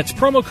products. That's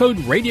promo code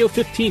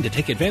Radio15 to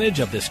take advantage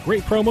of this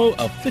great promo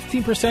of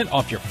 15%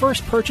 off your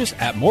first purchase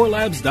at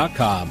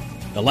morelabs.com.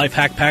 The Life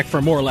Hack Pack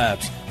from More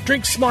Labs.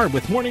 Drink smart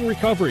with Morning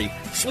Recovery,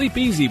 sleep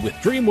easy with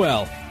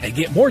Dreamwell, and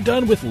get more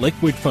done with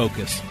Liquid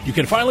Focus. You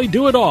can finally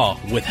do it all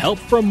with help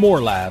from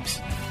More Labs.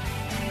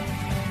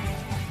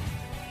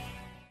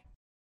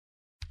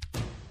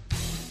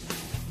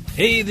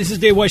 Hey, this is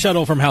Dave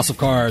Weishuttle from House of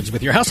Cards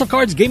with your House of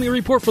Cards gaming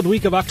report for the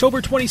week of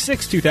October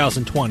 26,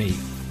 2020.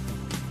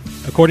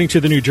 According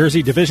to the New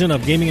Jersey Division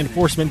of Gaming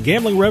Enforcement,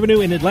 gambling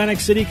revenue in Atlantic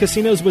City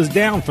casinos was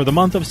down for the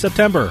month of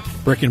September.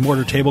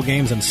 Brick-and-mortar table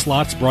games and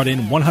slots brought in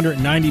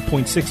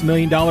 $190.6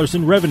 million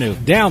in revenue,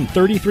 down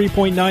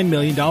 $33.9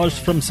 million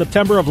from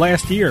September of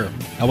last year.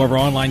 However,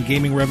 online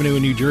gaming revenue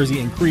in New Jersey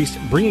increased,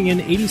 bringing in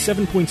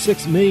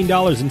 $87.6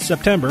 million in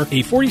September,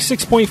 a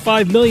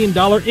 $46.5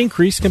 million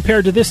increase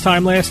compared to this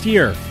time last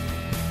year.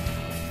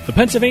 The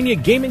Pennsylvania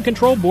Gaming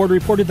Control Board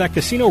reported that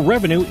casino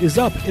revenue is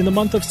up in the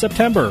month of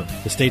September.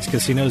 The state's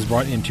casinos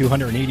brought in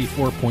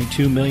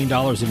 $284.2 million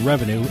in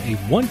revenue, a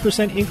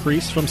 1%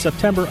 increase from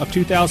September of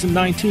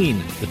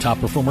 2019. The top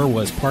performer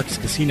was Parks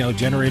Casino,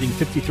 generating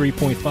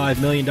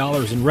 $53.5 million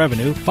in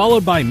revenue,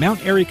 followed by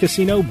Mount Airy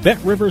Casino, Bet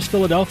Rivers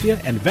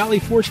Philadelphia, and Valley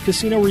Forge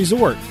Casino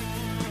Resort.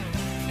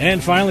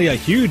 And finally, a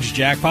huge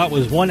jackpot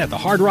was won at the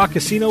Hard Rock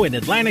Casino in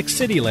Atlantic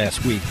City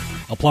last week.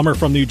 A plumber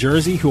from New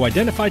Jersey who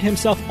identified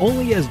himself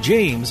only as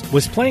James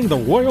was playing the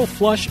Royal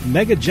Flush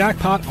Mega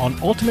Jackpot on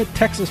Ultimate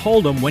Texas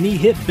Hold'em when he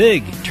hit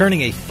big,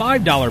 turning a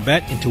 $5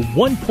 bet into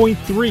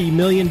 $1.3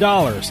 million.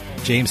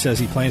 James says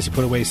he plans to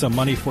put away some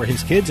money for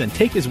his kids and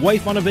take his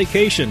wife on a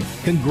vacation.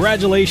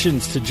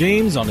 Congratulations to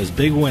James on his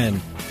big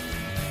win.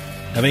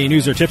 Have any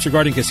news or tips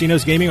regarding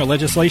casinos, gaming, or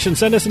legislation?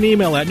 Send us an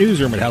email at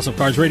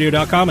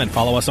newsroom@houseofcardsradio.com and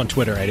follow us on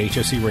Twitter at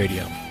HOC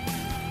Radio.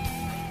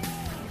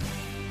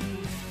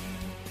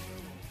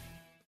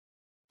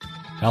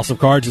 House of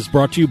Cards is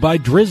brought to you by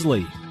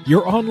Drizzly,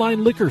 your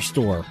online liquor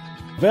store.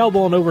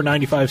 Available in over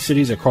 95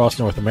 cities across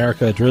North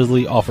America,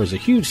 Drizzly offers a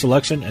huge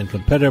selection and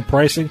competitive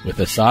pricing with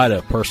a side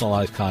of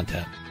personalized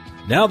content.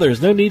 Now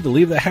there's no need to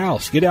leave the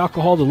house. Get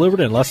alcohol delivered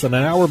in less than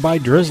an hour by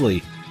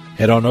Drizzly.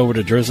 Head on over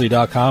to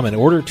drizzly.com and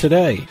order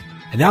today.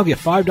 And now get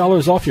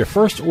 $5 off your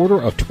first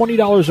order of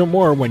 $20 or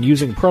more when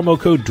using promo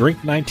code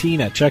DRINK19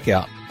 at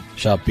checkout.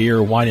 Shop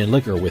beer, wine, and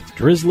liquor with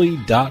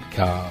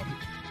drizzly.com.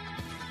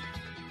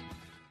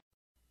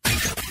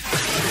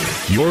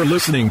 You're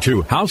listening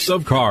to House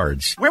of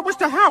Cards. Where was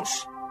the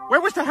house? Where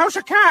was the House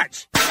of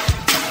Cards?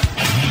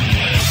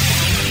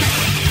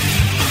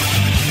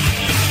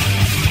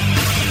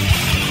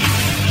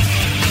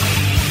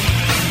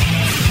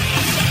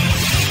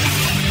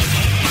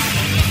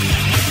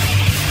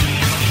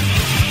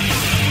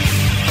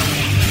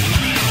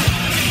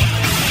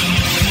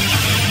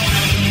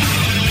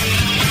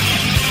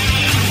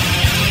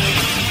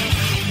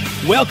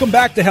 Welcome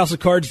back to House of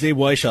Cards. Dave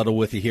Weishuttle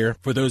with you here.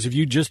 For those of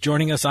you just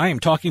joining us, I am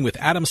talking with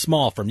Adam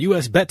Small from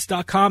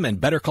USBets.com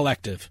and Better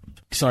Collective.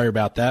 Sorry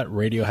about that.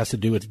 Radio has to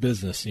do its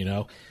business, you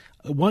know.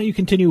 Why don't you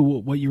continue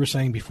what you were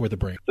saying before the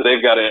break? So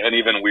they've got an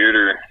even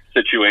weirder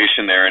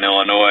situation there in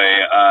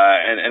Illinois,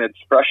 and it's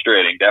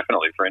frustrating,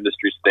 definitely, for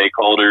industry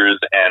stakeholders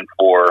and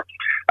for,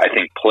 I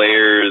think,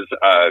 players,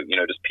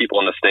 just people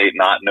in the state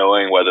not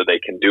knowing whether they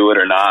can do it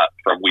or not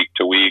from week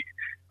to week.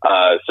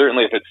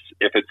 Certainly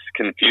if it's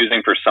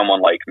confusing for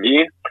someone like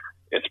me,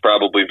 it's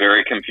probably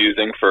very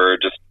confusing for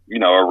just,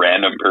 a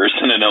random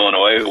person in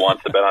Illinois who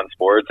wants to bet on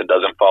sports and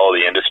doesn't follow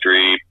the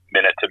industry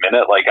minute to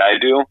minute like I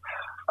do.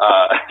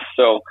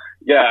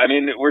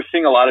 We're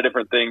seeing a lot of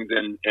different things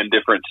in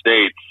different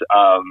states,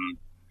 and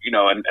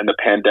the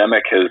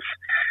pandemic has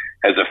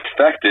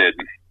affected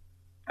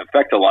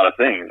a lot of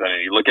things. I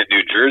mean, you look at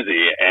New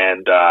Jersey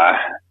and,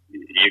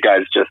 you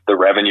guys the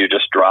revenue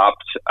just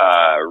dropped,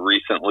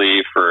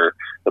 recently for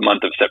the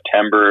month of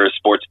September.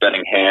 Sports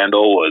betting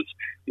handle was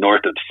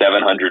north of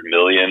 $700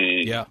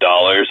 million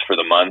for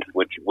the month,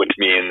 which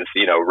means,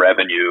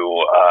 revenue,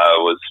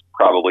 was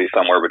probably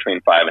somewhere between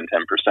 5 and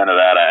 10% of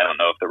that. I don't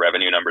know if the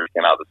revenue numbers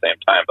came out at the same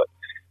time, but,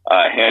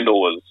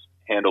 handle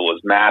was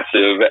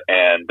massive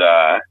and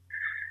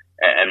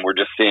we're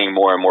just seeing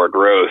more and more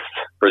growth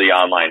for the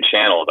online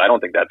channels. I don't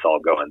think that's all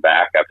going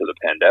back after the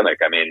pandemic.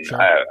 I mean, sure.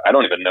 I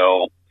don't even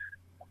know.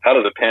 How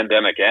does the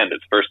pandemic end?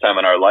 It's the first time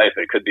in our life.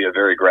 It could be a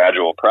very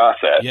gradual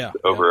process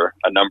over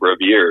a number of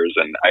years.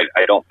 And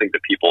I don't think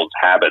that people's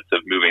habits of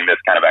moving this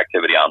kind of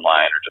activity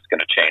online are just going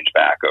to change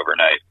back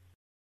overnight.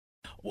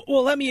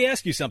 Well, let me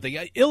ask you something.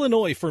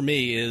 Illinois, for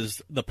me,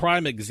 is the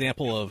prime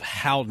example of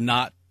how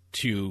not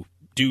to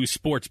do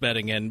sports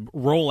betting and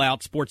roll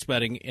out sports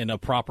betting in a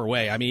proper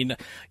way. I mean,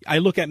 I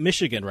look at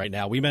Michigan right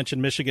now. We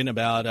mentioned Michigan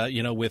about,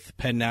 with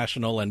Penn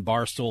National and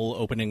Barstool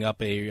opening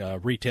up a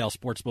retail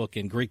sports book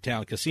in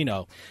Greektown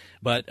Casino.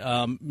 But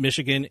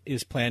Michigan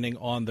is planning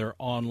on their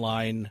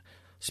online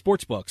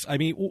sports books. I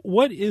mean,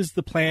 what is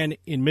the plan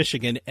in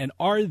Michigan, and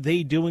are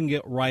they doing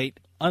it right,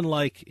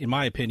 unlike, in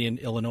my opinion,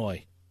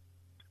 Illinois?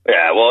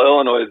 Yeah, well,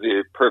 Illinois is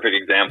the perfect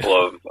example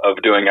of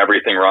doing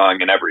everything wrong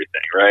in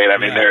everything, right? I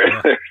mean,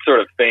 they're sort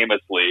of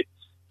famously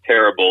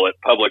terrible at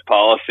public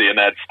policy in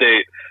that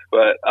state.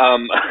 But,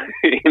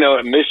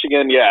 in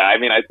Michigan,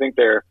 I think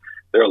their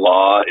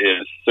law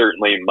is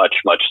certainly much,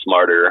 much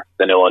smarter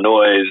than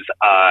Illinois'.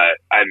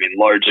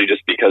 Largely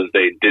just because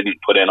they didn't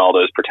put in all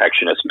those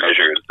protectionist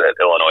measures that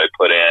Illinois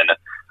put in.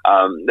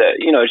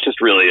 It's just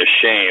really a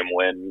shame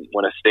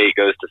when a state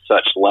goes to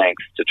such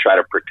lengths to try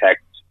to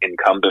protect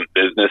incumbent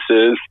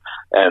businesses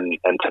and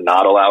to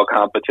not allow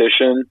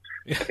competition.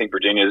 I think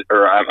Michigan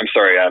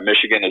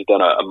has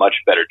done a much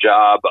better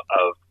job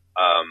of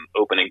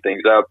opening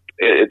things up.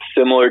 It's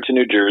similar to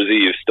New Jersey.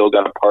 You've still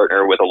got to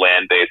partner with a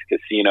land-based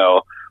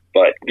casino,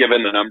 but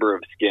given the number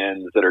of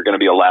skins that are going to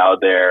be allowed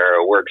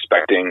there, we're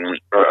expecting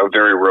a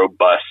very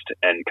robust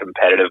and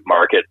competitive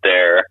market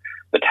there.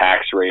 The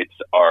tax rates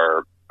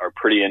are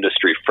pretty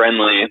industry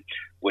friendly,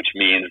 which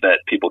means that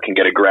people can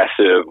get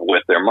aggressive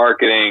with their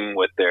marketing,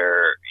 with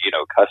their,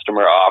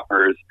 customer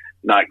offers,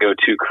 not go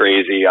too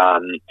crazy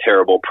on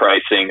terrible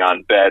pricing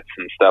on bets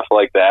and stuff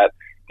like that.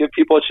 Give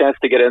people a chance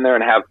to get in there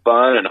and have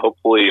fun and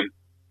hopefully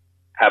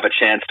have a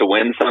chance to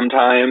win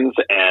sometimes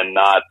and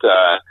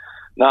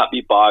not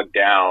be bogged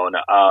down.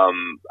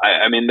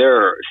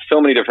 There are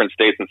so many different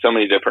states and so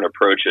many different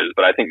approaches,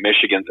 but I think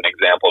Michigan's an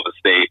example of a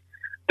state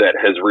that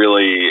has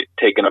really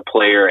taken a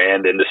player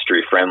and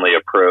industry friendly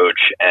approach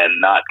and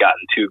not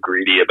gotten too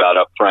greedy about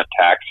upfront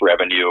tax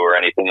revenue or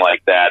anything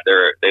like that.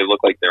 They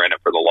look like they're in it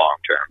for the long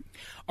term.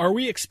 Are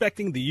we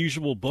expecting the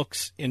usual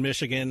books in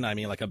Michigan? I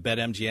mean, like a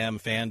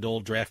BetMGM,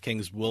 FanDuel,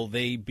 DraftKings, will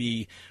they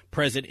be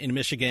present in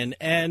Michigan?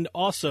 And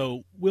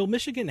also, will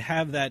Michigan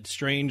have that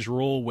strange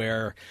rule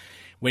where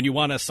when you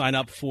want to sign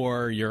up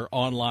for your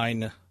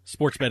online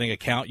sports betting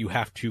account, you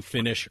have to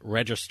finish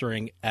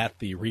registering at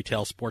the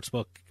retail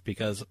sportsbook?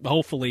 Because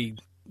hopefully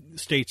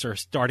states are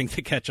starting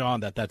to catch on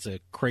that that's a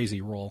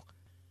crazy rule.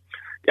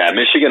 Yeah,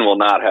 Michigan will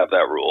not have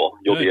that rule.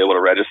 You'll be able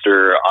to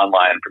register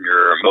online from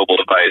your mobile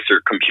device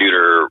or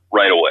computer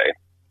right away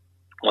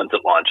once it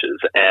launches.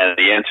 And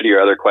the answer to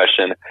your other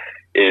question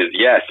is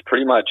yes,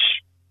 pretty much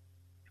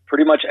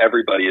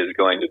everybody is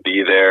going to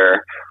be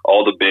there.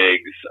 All the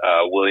bigs,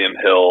 William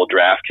Hill,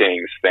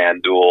 DraftKings,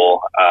 FanDuel,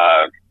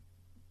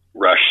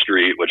 Rush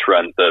Street, which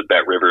runs the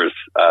BetRivers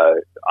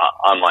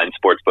online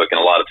sportsbook in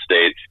a lot of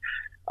states.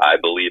 I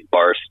believe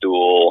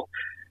Barstool.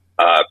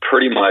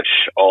 Pretty much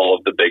all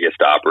of the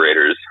biggest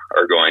operators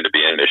are going to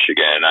be in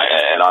Michigan.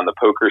 And on the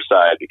poker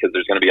side, because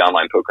there's going to be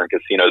online poker and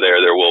casino there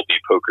will be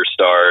Poker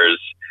Stars.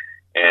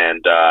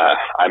 And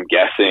I'm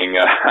guessing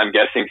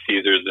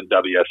Caesars and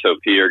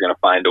WSOP are going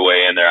to find a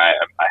way in there. I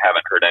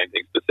haven't heard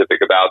anything specific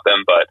about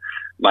them, but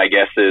my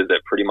guess is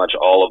that pretty much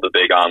all of the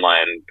big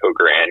online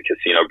poker and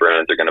casino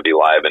brands are going to be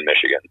live in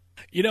Michigan.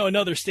 You know,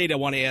 another state I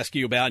want to ask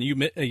you about,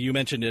 and you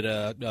mentioned it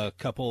a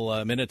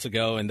couple minutes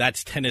ago, and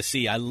that's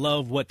Tennessee. I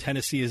love what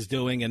Tennessee is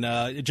doing,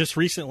 and just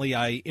recently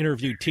I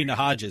interviewed Tina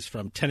Hodges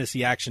from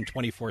Tennessee Action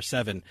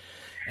 24/7,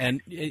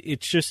 and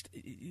it's just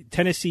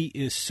Tennessee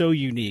is so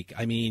unique.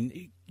 I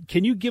mean,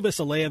 can you give us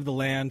a lay of the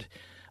land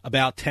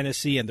about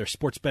Tennessee and their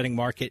sports betting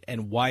market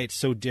and why it's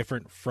so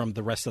different from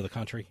the rest of the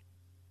country?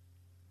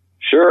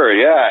 Sure,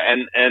 yeah,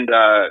 and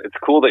it's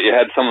cool that you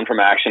had someone from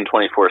Action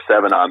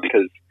 24/7 on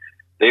because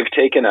they've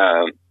taken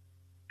a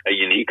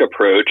unique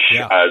approach,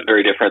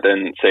 very different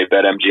than, say,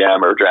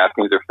 BetMGM or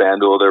DraftKings or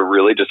FanDuel. They're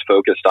really just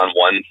focused on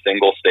one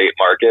single state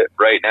market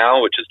right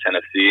now, which is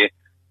Tennessee.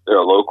 They're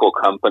a local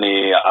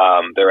company.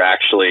 Their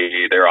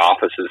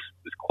office is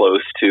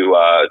close to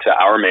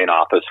our main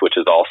office, which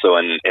is also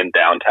in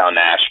downtown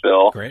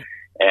Nashville. Great.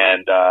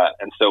 And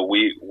so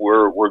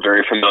we're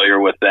very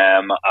familiar with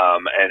them.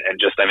 And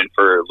just, I mean,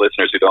 for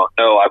listeners who don't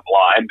know,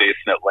 I'm based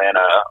in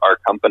Atlanta. Our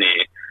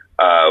company,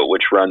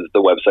 which runs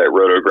the website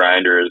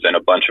RotoGrinders and a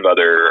bunch of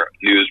other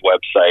news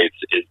websites,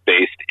 is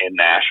based in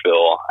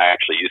Nashville. I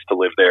actually used to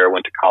live there,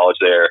 went to college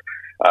there,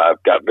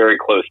 got very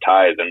close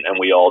ties, and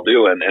we all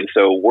do. And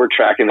so we're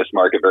tracking this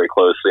market very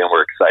closely, and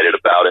we're excited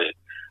about it.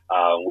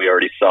 We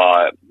already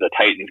saw the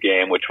Titans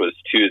game, which was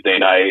Tuesday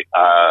night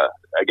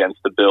against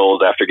the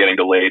Bills after getting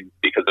delayed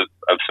because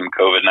of some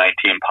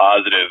COVID-19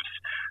 positives,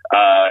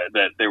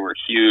 that there were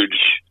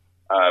huge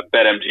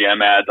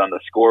BetMGM ads on the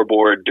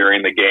scoreboard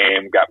during the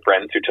game. Got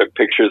friends who took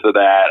pictures of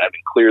that. I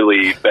mean,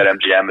 clearly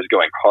BetMGM is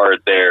going hard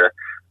there.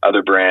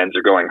 Other brands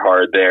are going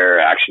hard there.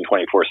 Action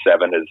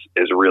 24/7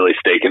 is really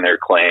staking their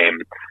claim,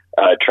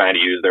 trying to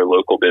use their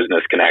local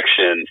business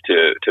connections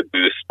to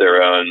boost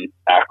their own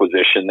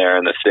acquisition there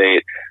in the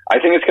state. I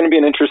think it's going to be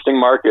an interesting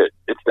market.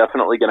 It's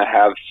definitely going to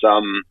have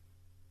some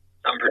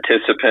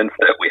participants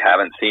that we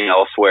haven't seen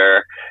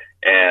elsewhere.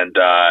 And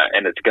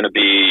it's going to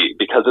be,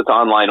 because it's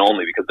online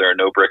only, because there are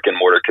no brick and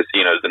mortar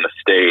casinos in the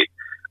state.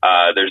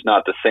 There's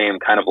not the same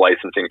kind of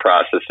licensing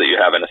process that you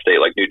have in a state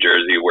like New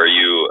Jersey, where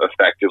you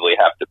effectively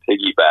have to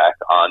piggyback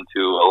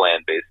onto a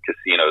land-based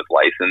casino's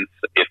license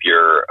if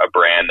you're a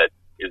brand that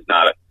is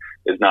not,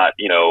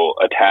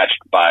 attached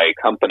by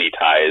company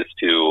ties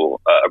to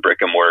a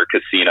brick and mortar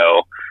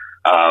casino.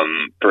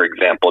 For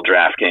example,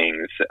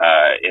 DraftKings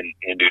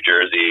in New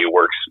Jersey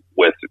works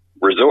with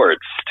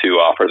resorts to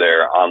offer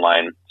their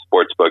online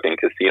sportsbook and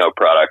casino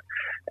product,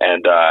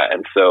 and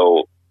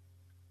so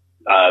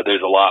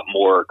there's a lot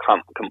more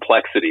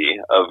complexity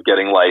of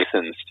getting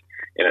licensed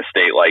in a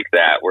state like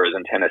that, whereas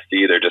in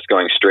Tennessee they're just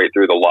going straight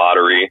through the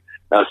lottery.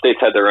 Now, the states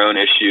had their own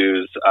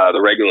issues.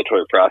 The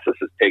regulatory process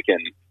has taken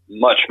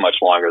much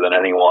longer than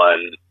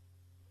anyone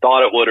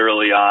thought it would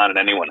early on and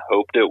anyone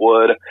hoped it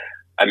would.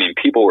 I mean,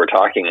 people were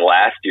talking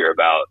last year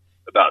about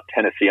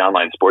Tennessee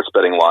online sports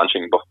betting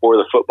launching before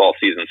the football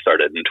season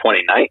started in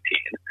 2019.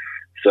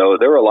 So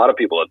there were a lot of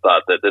people that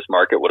thought that this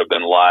market would have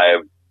been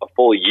live a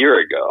full year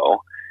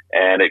ago,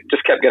 and it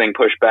just kept getting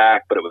pushed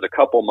back, but it was a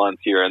couple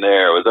months here and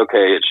there. It was,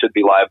 okay, it should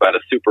be live by the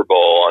Super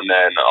Bowl, and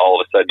then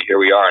all of a sudden here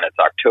we are, and it's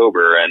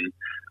October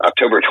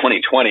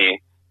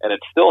 2020, and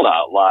it's still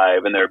not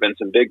live, and there have been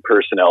some big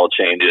personnel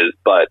changes,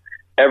 but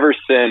ever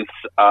since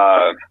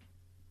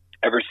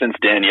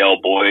Danielle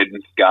Boyd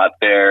got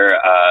there,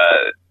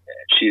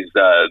 she's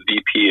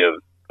VP of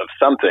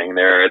something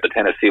there at the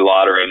Tennessee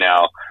Lottery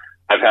now.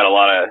 I've had a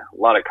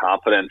lot of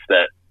confidence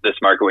that this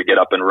market would get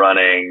up and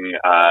running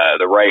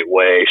the right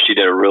way. She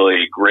did a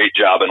really great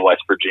job in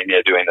West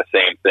Virginia doing the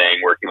same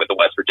thing, working with the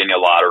West Virginia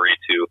Lottery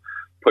to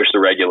push the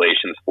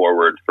regulations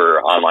forward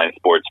for online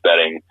sports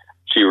betting.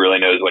 She really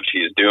knows what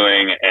she's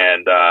doing,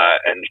 and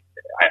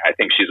I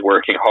think she's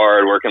working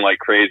hard, working like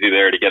crazy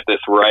there to get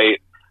this right.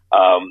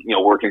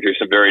 Working through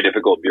some very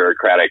difficult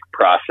bureaucratic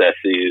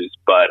processes,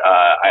 but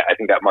I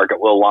think that market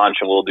will launch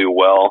and will do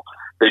well.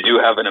 They do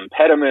have an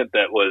impediment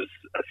that was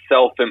a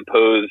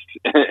self-imposed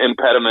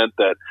impediment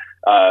that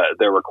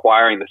they're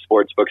requiring the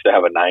sports books to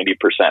have a 90%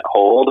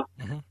 hold.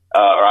 Mm-hmm.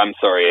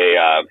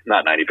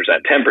 Not 90%,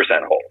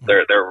 10% hold.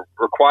 They're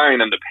requiring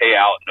them to pay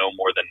out no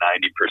more than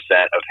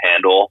 90% of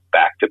handle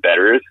back to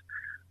bettors,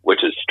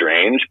 which is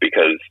strange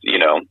because,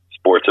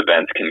 sports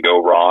events can go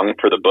wrong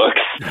for the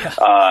books.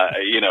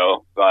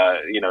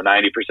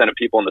 90% of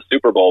people in the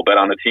Super Bowl bet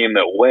on the team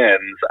that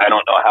wins. I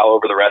don't know how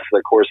over the rest of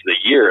the course of the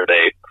year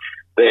they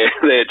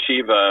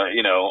achieve a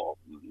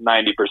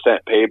 90%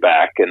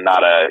 payback and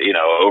not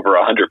over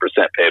 100%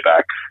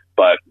 payback.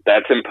 But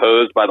that's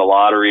imposed by the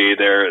lottery.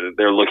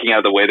 They're looking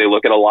at the way they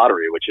look at a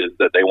lottery, which is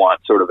that they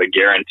want sort of a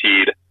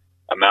guaranteed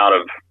amount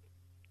of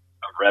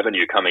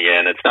revenue coming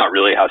in. It's not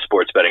really how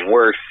sports betting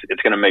works.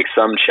 It's going to make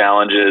some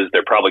challenges.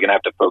 They're probably going to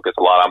have to focus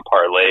a lot on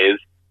parlays.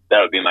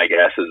 That would be my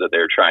guess, is that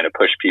they're trying to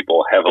push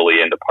people heavily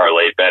into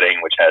parlay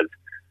betting, which has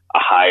a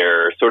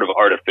higher, sort of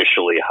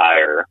artificially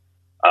higher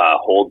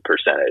hold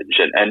percentage.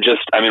 And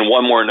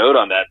one more note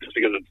on that, just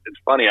because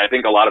it's funny. I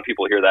think a lot of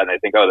people hear that and they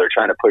think, oh, they're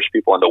trying to push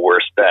people into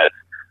worse bets.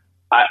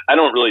 I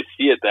don't really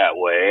see it that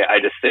way.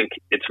 I just think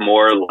it's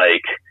more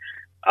like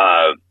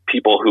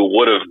people who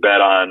would have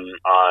bet on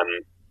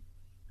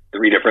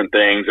 3 different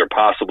things, or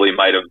possibly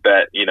might have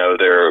bet,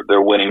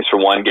 their winnings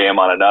from one game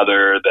on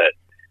another, that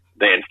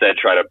they instead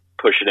try to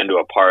push it into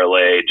a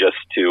parlay just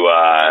to,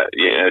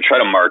 try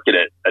to market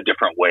it a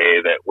different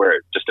way, where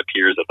it just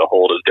appears that the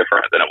hold is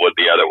different than it would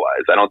be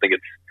otherwise. I don't think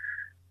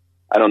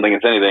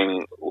it's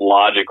anything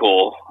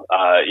logical,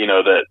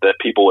 that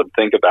people would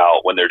think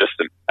about when they're just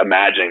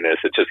imagining this.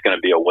 It's just going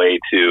to be a way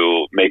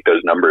to make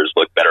those numbers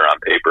look better on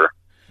paper.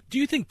 Do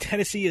you think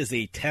Tennessee is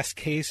a test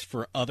case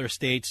for other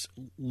states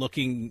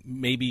looking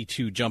maybe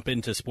to jump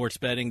into sports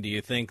betting? Do you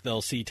think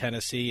they'll see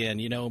Tennessee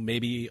and,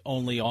 maybe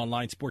only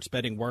online sports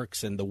betting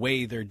works and the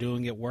way they're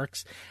doing it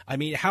works? I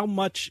mean, how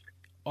much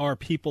are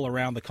people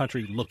around the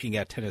country looking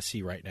at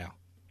Tennessee right now?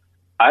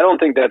 I don't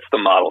think that's the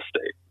model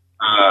state.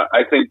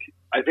 I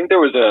think there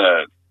was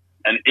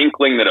an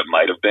inkling that it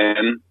might have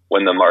been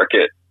when the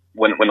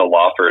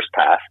law first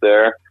passed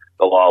there.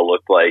 The law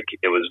looked like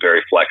it was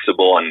very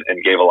flexible and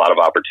gave a lot of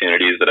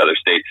opportunities that other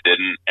states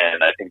didn't.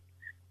 And I think,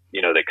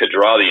 they could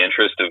draw the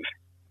interest of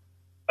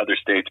other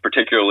states,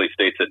 particularly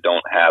states that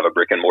don't have a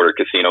brick and mortar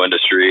casino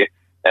industry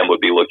and would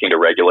be looking to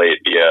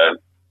regulate via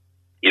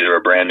either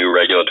a brand new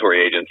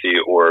regulatory agency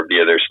or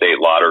via their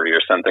state lottery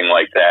or something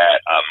like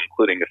that,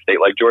 including a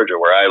state like Georgia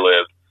where I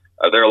live.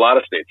 There are a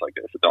lot of states like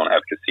this that don't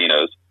have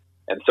casinos.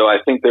 And so I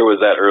think there was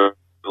that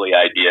early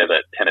idea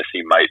that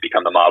Tennessee might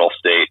become the model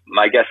state.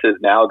 My guess is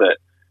now that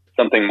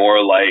something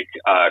more like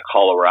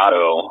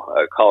Colorado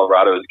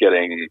is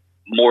getting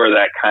more of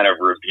that kind of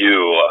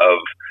review of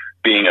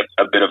being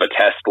a bit of a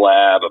test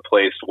lab, a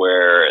place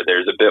where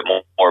there's a bit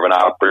more of an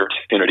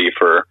opportunity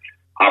for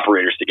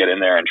operators to get in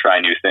there and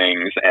try new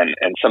things. And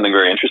something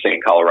very interesting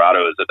in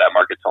Colorado is that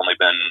market's only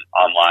been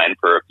online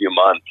for a few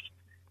months.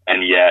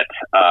 And yet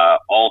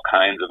all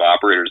kinds of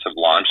operators have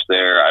launched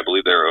there. I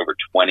believe there are over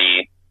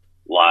 20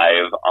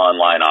 live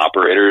online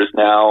operators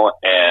now,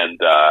 and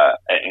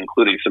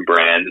including some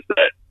brands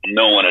that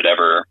no one had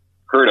ever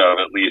heard of,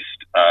 at least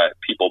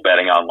people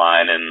betting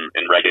online in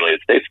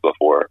regulated states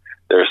before.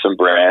 There are some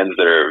brands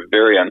that are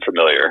very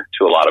unfamiliar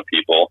to a lot of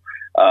people,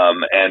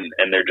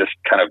 and they're just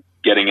kind of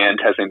getting in,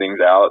 testing things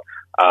out.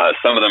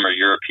 Some of them are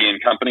European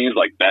companies,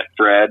 like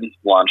Betfred,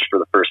 launched for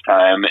the first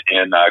time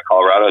in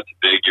Colorado. It's a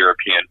big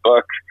European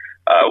book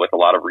with a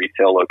lot of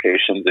retail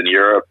locations in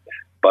Europe,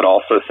 but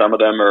also some of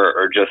them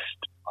are just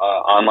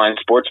online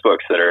sports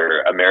books that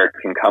are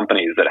American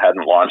companies that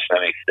hadn't launched in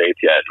any states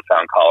yet and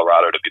found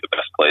Colorado to be the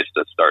best place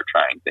to start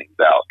trying things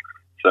out.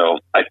 So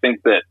I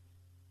think that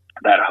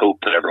hope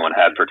that everyone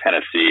had for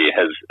Tennessee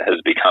has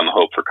become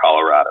hope for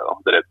Colorado,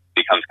 that it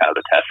becomes kind of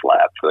the test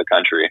lab for the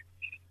country.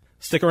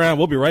 Stick around.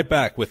 We'll be right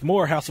back with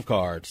more House of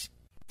Cards.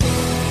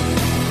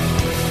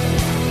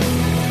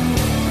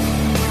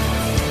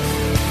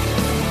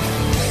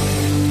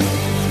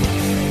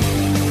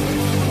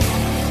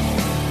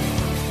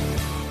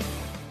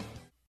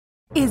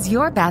 Is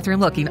your bathroom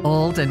looking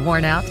old and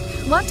worn out?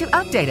 Want to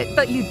update it,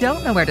 but you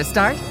don't know where to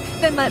start?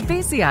 Then let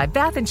VCI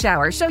Bath &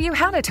 Shower show you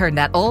how to turn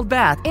that old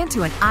bath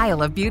into an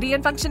aisle of beauty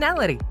and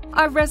functionality.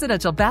 Our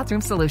residential bathroom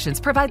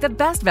solutions provide the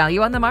best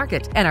value on the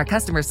market, and our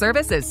customer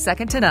service is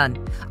second to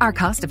none. Our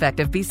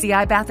cost-effective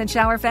VCI Bath &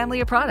 Shower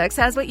family of products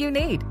has what you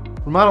need.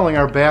 Remodeling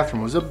our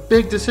bathroom was a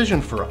big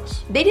decision for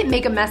us. They didn't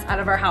make a mess out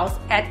of our house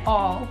at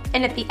all.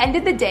 And at the end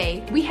of the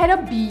day, we had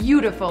a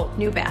beautiful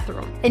new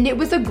bathroom. And it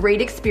was a great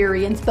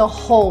experience the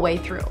whole way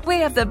through. We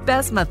have the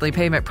best monthly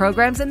payment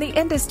programs in the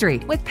industry,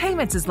 with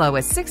payments as low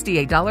as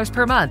 $68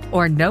 per month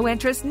or no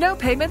interest, no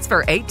payments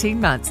for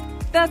 18 months.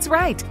 That's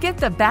right. Get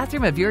the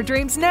bathroom of your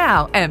dreams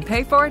now and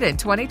pay for it in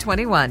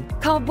 2021.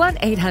 Call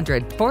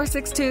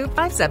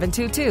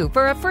 1-800-462-5722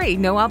 for a free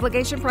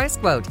no-obligation price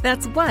quote.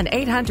 That's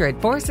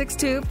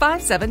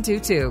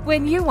 1-800-462-5722.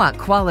 When you want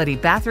quality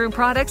bathroom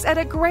products at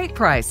a great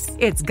price,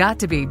 it's got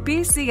to be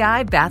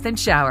BCI Bath and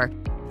Shower.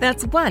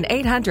 That's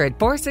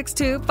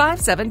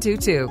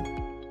 1-800-462-5722.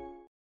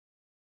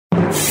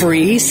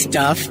 Free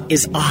stuff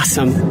is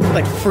awesome,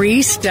 but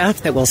free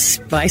stuff that will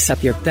spice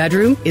up your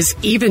bedroom is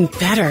even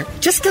better.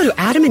 Just go to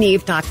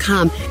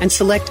adamandeve.com and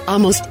select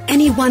almost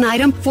any one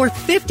item for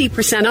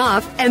 50%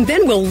 off, and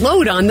then we'll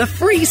load on the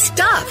free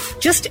stuff.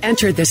 Just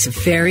enter this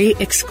very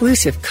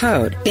exclusive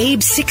code,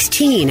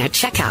 BABE16 at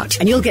checkout,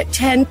 and you'll get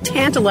 10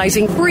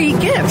 tantalizing free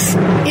gifts,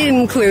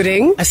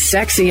 including a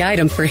sexy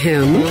item for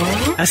him,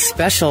 a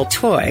special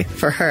toy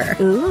for her,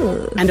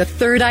 and a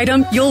third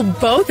item you'll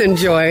both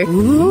enjoy,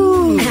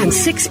 and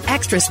 6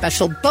 extra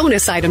special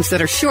bonus items that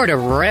are sure to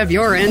rev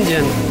your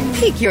engine,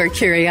 pique your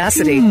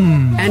curiosity,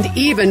 and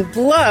even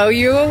blow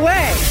you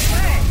away.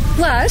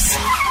 Plus,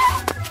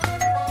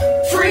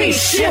 free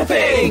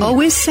shipping!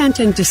 Always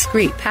sent in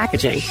discreet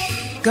packaging.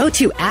 Go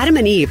to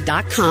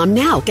adamandeve.com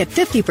now. Get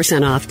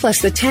 50% off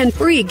plus the 10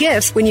 free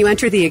gifts when you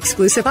enter the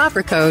exclusive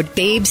offer code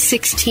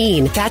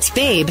BABE16. That's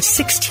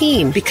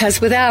BABE16, because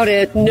without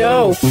it,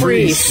 no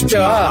free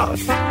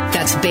stuff.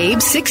 That's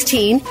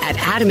BABE16 at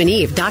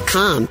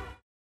adamandeve.com.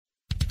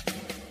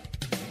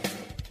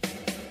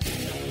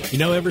 You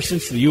know, ever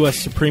since the U.S.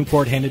 Supreme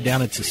Court handed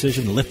down its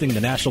decision lifting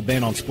the national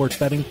ban on sports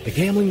betting, the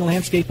gambling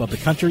landscape of the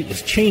country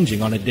is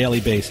changing on a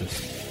daily basis.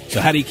 So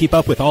how do you keep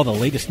up with all the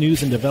latest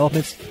news and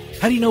developments?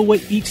 How do you know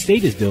what each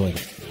state is doing?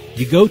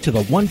 You go to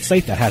the one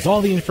site that has all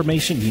the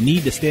information you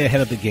need to stay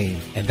ahead of the game,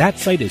 and that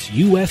site is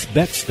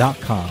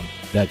usbets.com.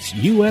 That's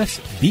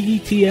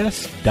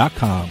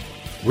usbets.com.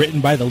 Written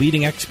by the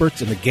leading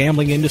experts in the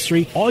gambling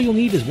industry, all you'll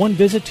need is one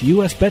visit to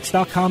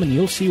usbets.com and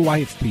you'll see why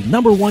it's the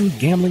 #1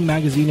 gambling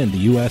magazine in the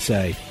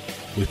USA.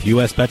 With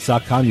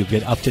usbets.com, you'll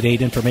get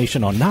up-to-date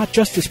information on not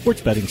just the sports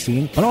betting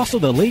scene, but also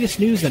the latest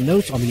news and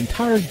notes on the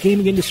entire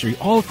gaming industry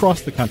all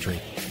across the country.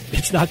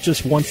 It's not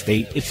just one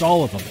state, it's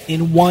all of them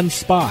in one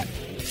spot.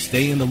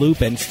 Stay in the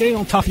loop and stay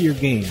on top of your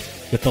game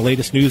with the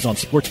latest news on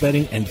sports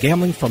betting and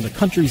gambling from the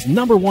country's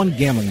 #1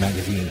 gambling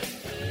magazine.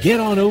 Get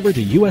on over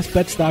to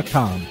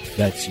usbets.com.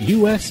 That's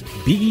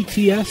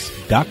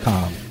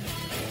usbets.com.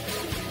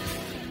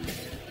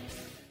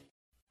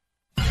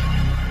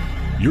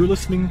 You're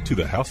listening to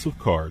the House of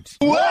Cards.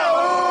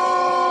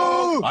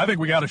 Whoa! I think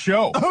we got a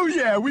show. Oh,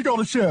 yeah, we got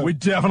a show. We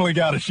definitely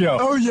got a show.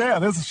 Oh, yeah,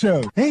 there's a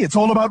show. Hey, it's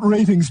all about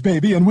ratings,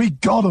 baby, and we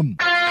got them.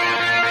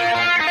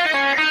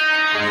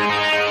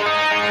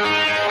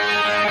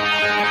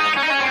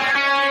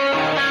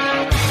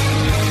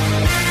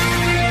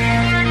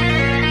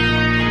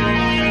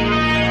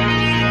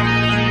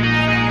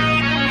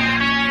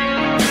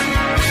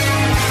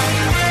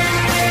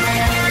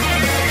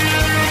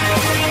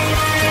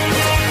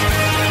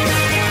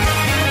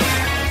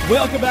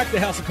 Welcome back to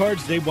House of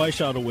Cards. Dave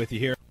Weishaupt with you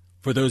here.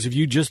 For those of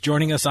you just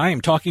joining us, I am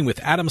talking with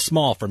Adam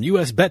Small from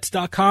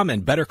usbets.com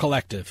and Better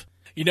Collective.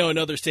 You know,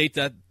 another state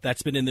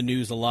that's been in the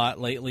news a lot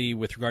lately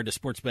with regard to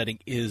sports betting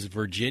is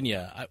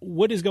Virginia.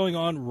 What is going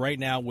on right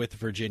now with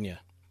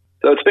Virginia?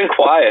 So it's been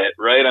quiet,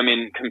 right? I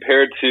mean,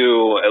 compared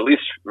to at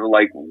least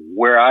like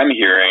where I'm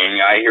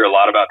hearing, I hear a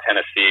lot about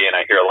Tennessee and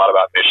I hear a lot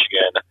about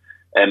Michigan.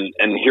 And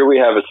here we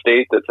have a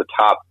state that's a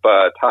top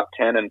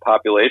 10 in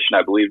population.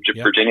 I believe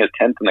Virginia is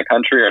 10th in the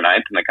country or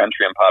 9th in the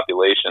country in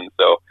population.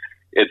 So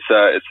it's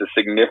a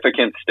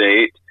significant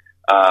state.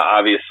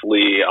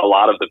 Obviously, a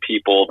lot of the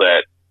people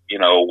that, you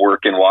know,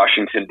 work in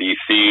Washington,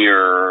 D.C.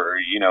 or,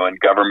 you know, in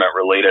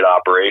government-related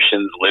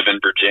operations live in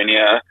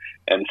Virginia.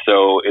 And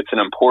so it's an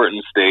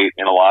important state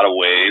in a lot of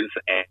ways.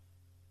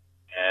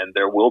 And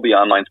there will be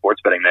online sports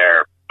betting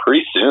there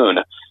pretty soon.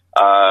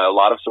 A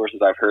lot of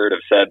sources I've heard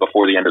have said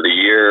before the end of the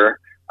year.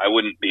 I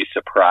wouldn't be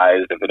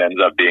surprised if it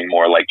ends up being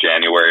more like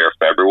January or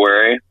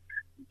February.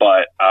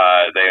 But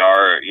they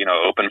are, you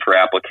know, open for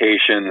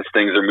applications.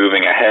 Things are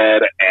moving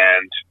ahead.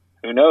 And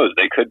who knows?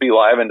 They could be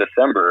live in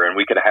December. And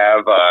we could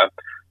have a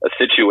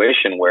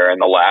situation where in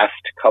the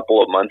last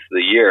couple of months of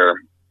the year,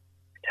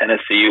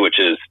 Tennessee, which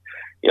is,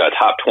 you know, a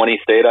top 20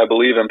 state, I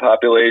believe, in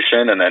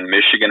population, and then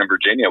Michigan and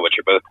Virginia, which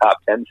are both top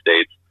 10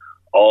 states,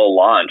 all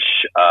launch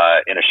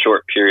in a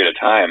short period of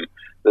time.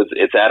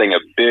 It's adding a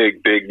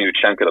big new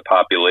chunk of the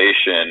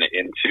population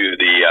into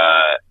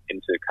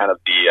kind of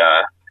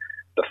the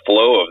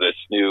flow of this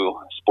new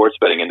sports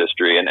betting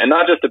industry, and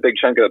not just a big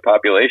chunk of the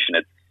population.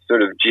 It's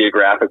sort of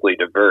geographically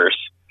diverse.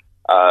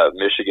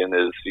 Michigan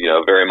is, you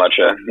know, very much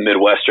a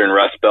Midwestern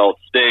Rust Belt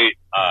state,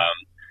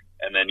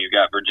 and then you've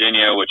got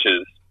Virginia, which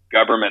is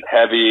government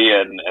heavy,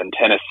 and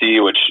Tennessee,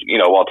 which, you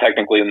know, while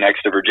technically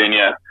next to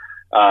Virginia,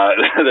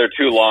 they're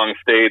two long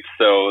states,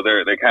 so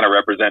they kind of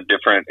represent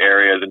different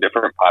areas and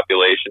different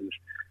populations.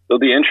 It'll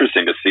be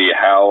interesting to see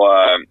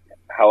how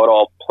it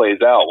all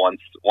plays out once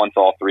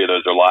all three of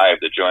those are live,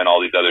 to join all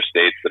these other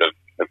states that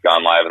have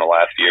gone live in the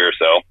last year or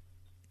so.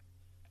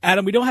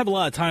 Adam, we don't have a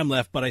lot of time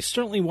left, but I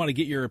certainly want to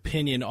get your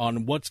opinion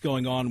on what's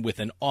going on with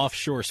an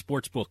offshore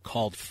sportsbook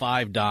called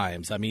Five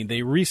Dimes. I mean,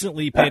 they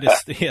recently paid a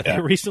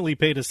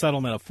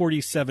settlement of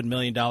 $47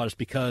 million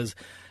because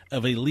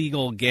of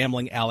illegal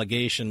gambling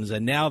allegations,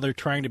 and now they're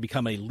trying to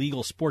become a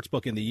legal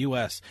sportsbook in the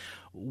U.S.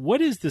 What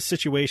is the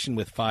situation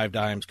with Five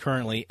Dimes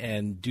currently,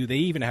 and do they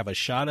even have a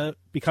shot at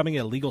becoming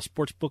a legal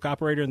sportsbook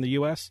operator in the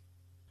U.S.?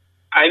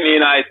 I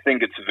mean, I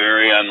think it's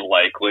very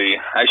unlikely.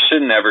 I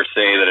should never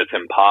say that it's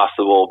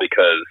impossible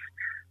because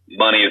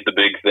money is the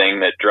big thing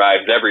that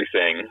drives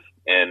everything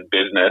in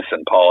business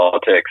and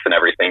politics and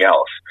everything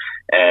else.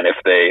 And if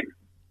they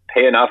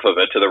pay enough of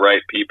it to the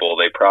right people,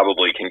 they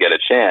probably can get a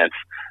chance.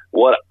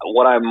 What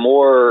I'm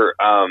more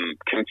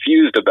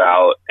confused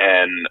about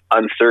and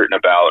uncertain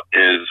about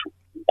is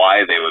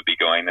why they would be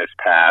going this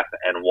path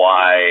and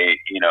why,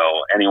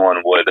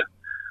 anyone would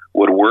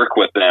work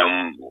with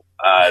them.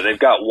 They've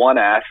got one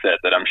asset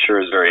that I'm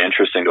sure is very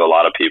interesting to a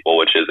lot of people,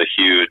 which is a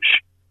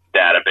huge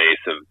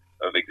database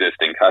of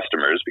existing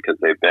customers because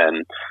they've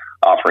been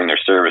offering their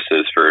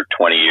services for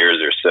 20 years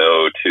or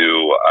so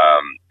to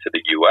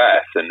the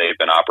U.S. and they've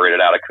been operated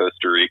out of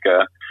Costa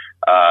Rica,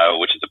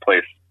 which is a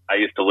place I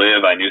used to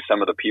live. I knew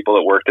some of the people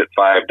that worked at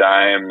Five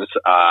Dimes,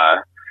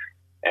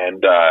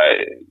 and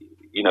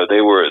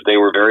they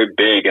were very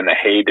big in the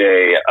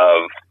heyday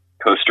of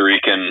Costa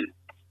Rican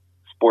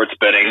sports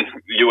betting,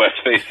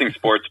 U.S.-facing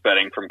sports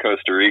betting from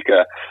Costa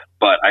Rica,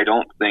 but I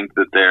don't think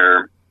that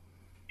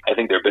I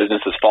think their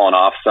business has fallen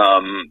off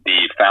some.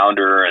 The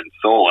founder and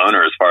sole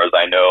owner, as far as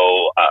I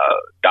know,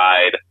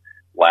 died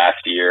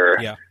last year,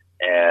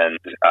 and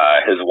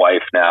his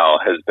wife now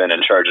has been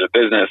in charge of the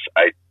business.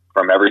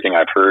 From everything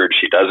I've heard,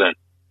 she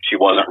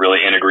wasn't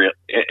really integral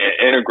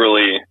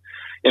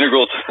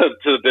to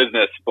the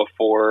business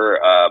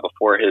before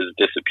his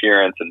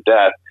disappearance and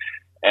death.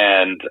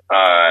 And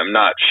I'm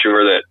not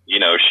sure that,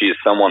 she's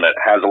someone that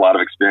has a lot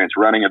of experience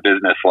running a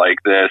business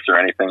like this or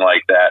anything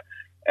like that.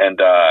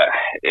 And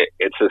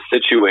it's a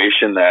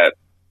situation that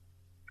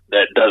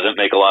doesn't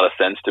make a lot of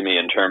sense to me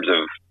in terms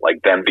of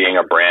like them being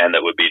a brand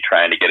that would be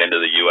trying to get into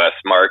the U.S.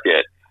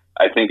 market.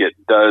 I think it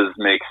does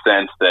make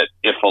sense that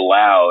if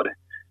allowed,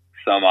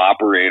 some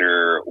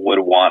operator would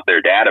want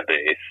their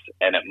database,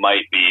 and it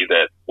might be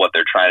that what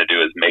they're trying to do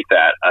is make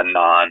that a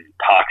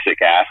non-toxic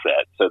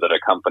asset so that a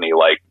company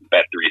like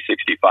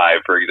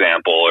Bet365, for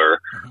example,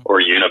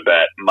 or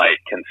Unibet might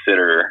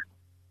consider,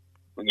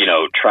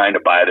 trying to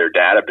buy their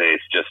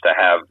database just to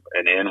have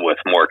an in with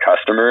more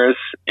customers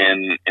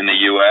in the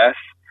U.S.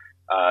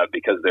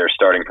 Because they're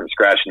starting from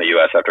scratch in the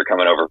U.S. after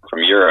coming over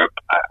from Europe.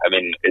 I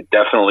mean, it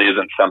definitely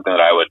isn't something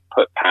that I would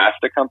put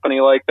past a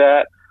company like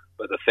that,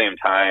 but at the same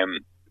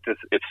time,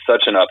 it's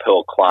such an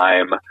uphill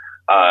climb.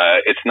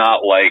 It's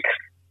not like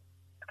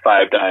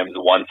Five Dimes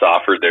once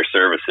offered their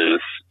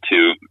services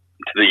to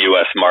the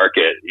U.S.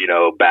 market,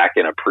 back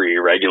in a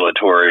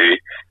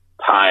pre-regulatory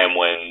time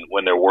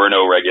when there were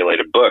no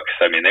regulated books.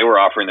 I mean, they were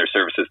offering their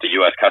services to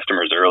U.S.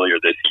 customers earlier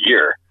this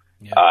year.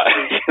 Yeah.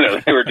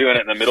 They were doing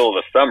it in the middle of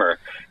the summer.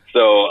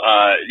 So,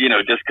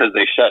 just because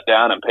they shut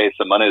down and pay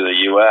some money to the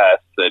U.S.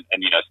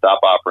 and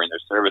stop offering their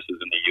services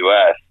in the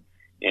U.S.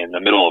 in the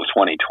middle of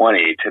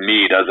 2020, to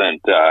me,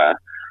 doesn't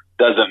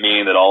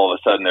mean that all of a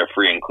sudden they're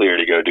free and clear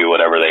to go do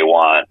whatever they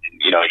want.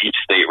 Each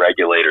state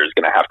regulator is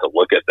going to have to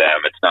look at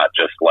them. It's not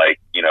just like,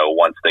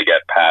 once they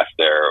get past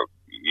their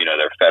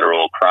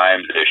federal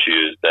crimes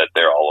issues that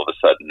they're all of a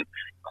sudden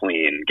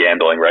clean.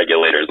 Gambling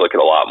regulators look at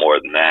a lot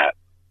more than that.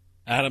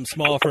 Adam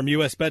Small from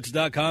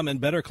USBets.com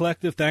and Better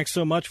Collective, thanks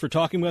so much for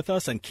talking with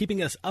us and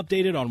keeping us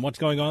updated on what's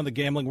going on in the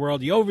gambling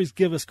world. You always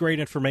give us great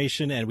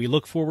information, and we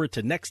look forward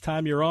to next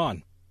time you're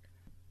on.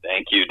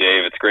 Thank you,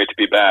 Dave. It's great to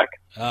be back.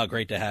 Oh,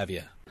 great to have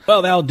you.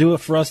 Well, that'll do it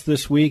for us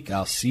this week.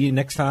 I'll see you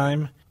next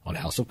time on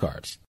House of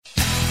Cards.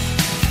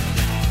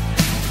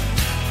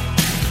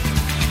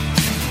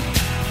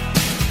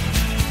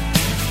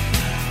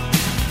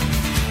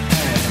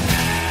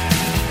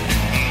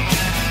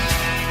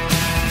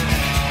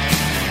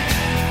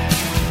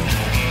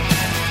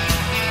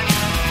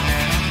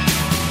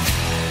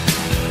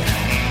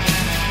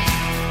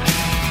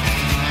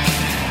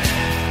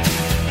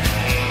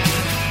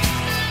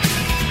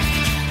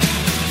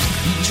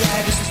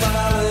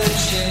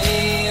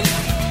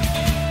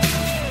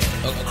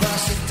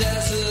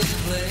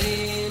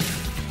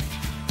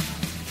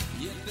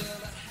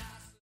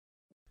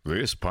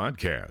 This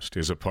podcast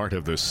is a part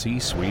of the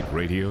C-Suite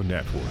Radio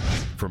Network.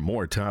 For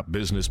more top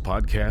business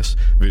podcasts,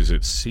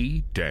 visit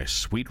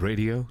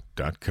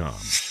c-suiteradio.com.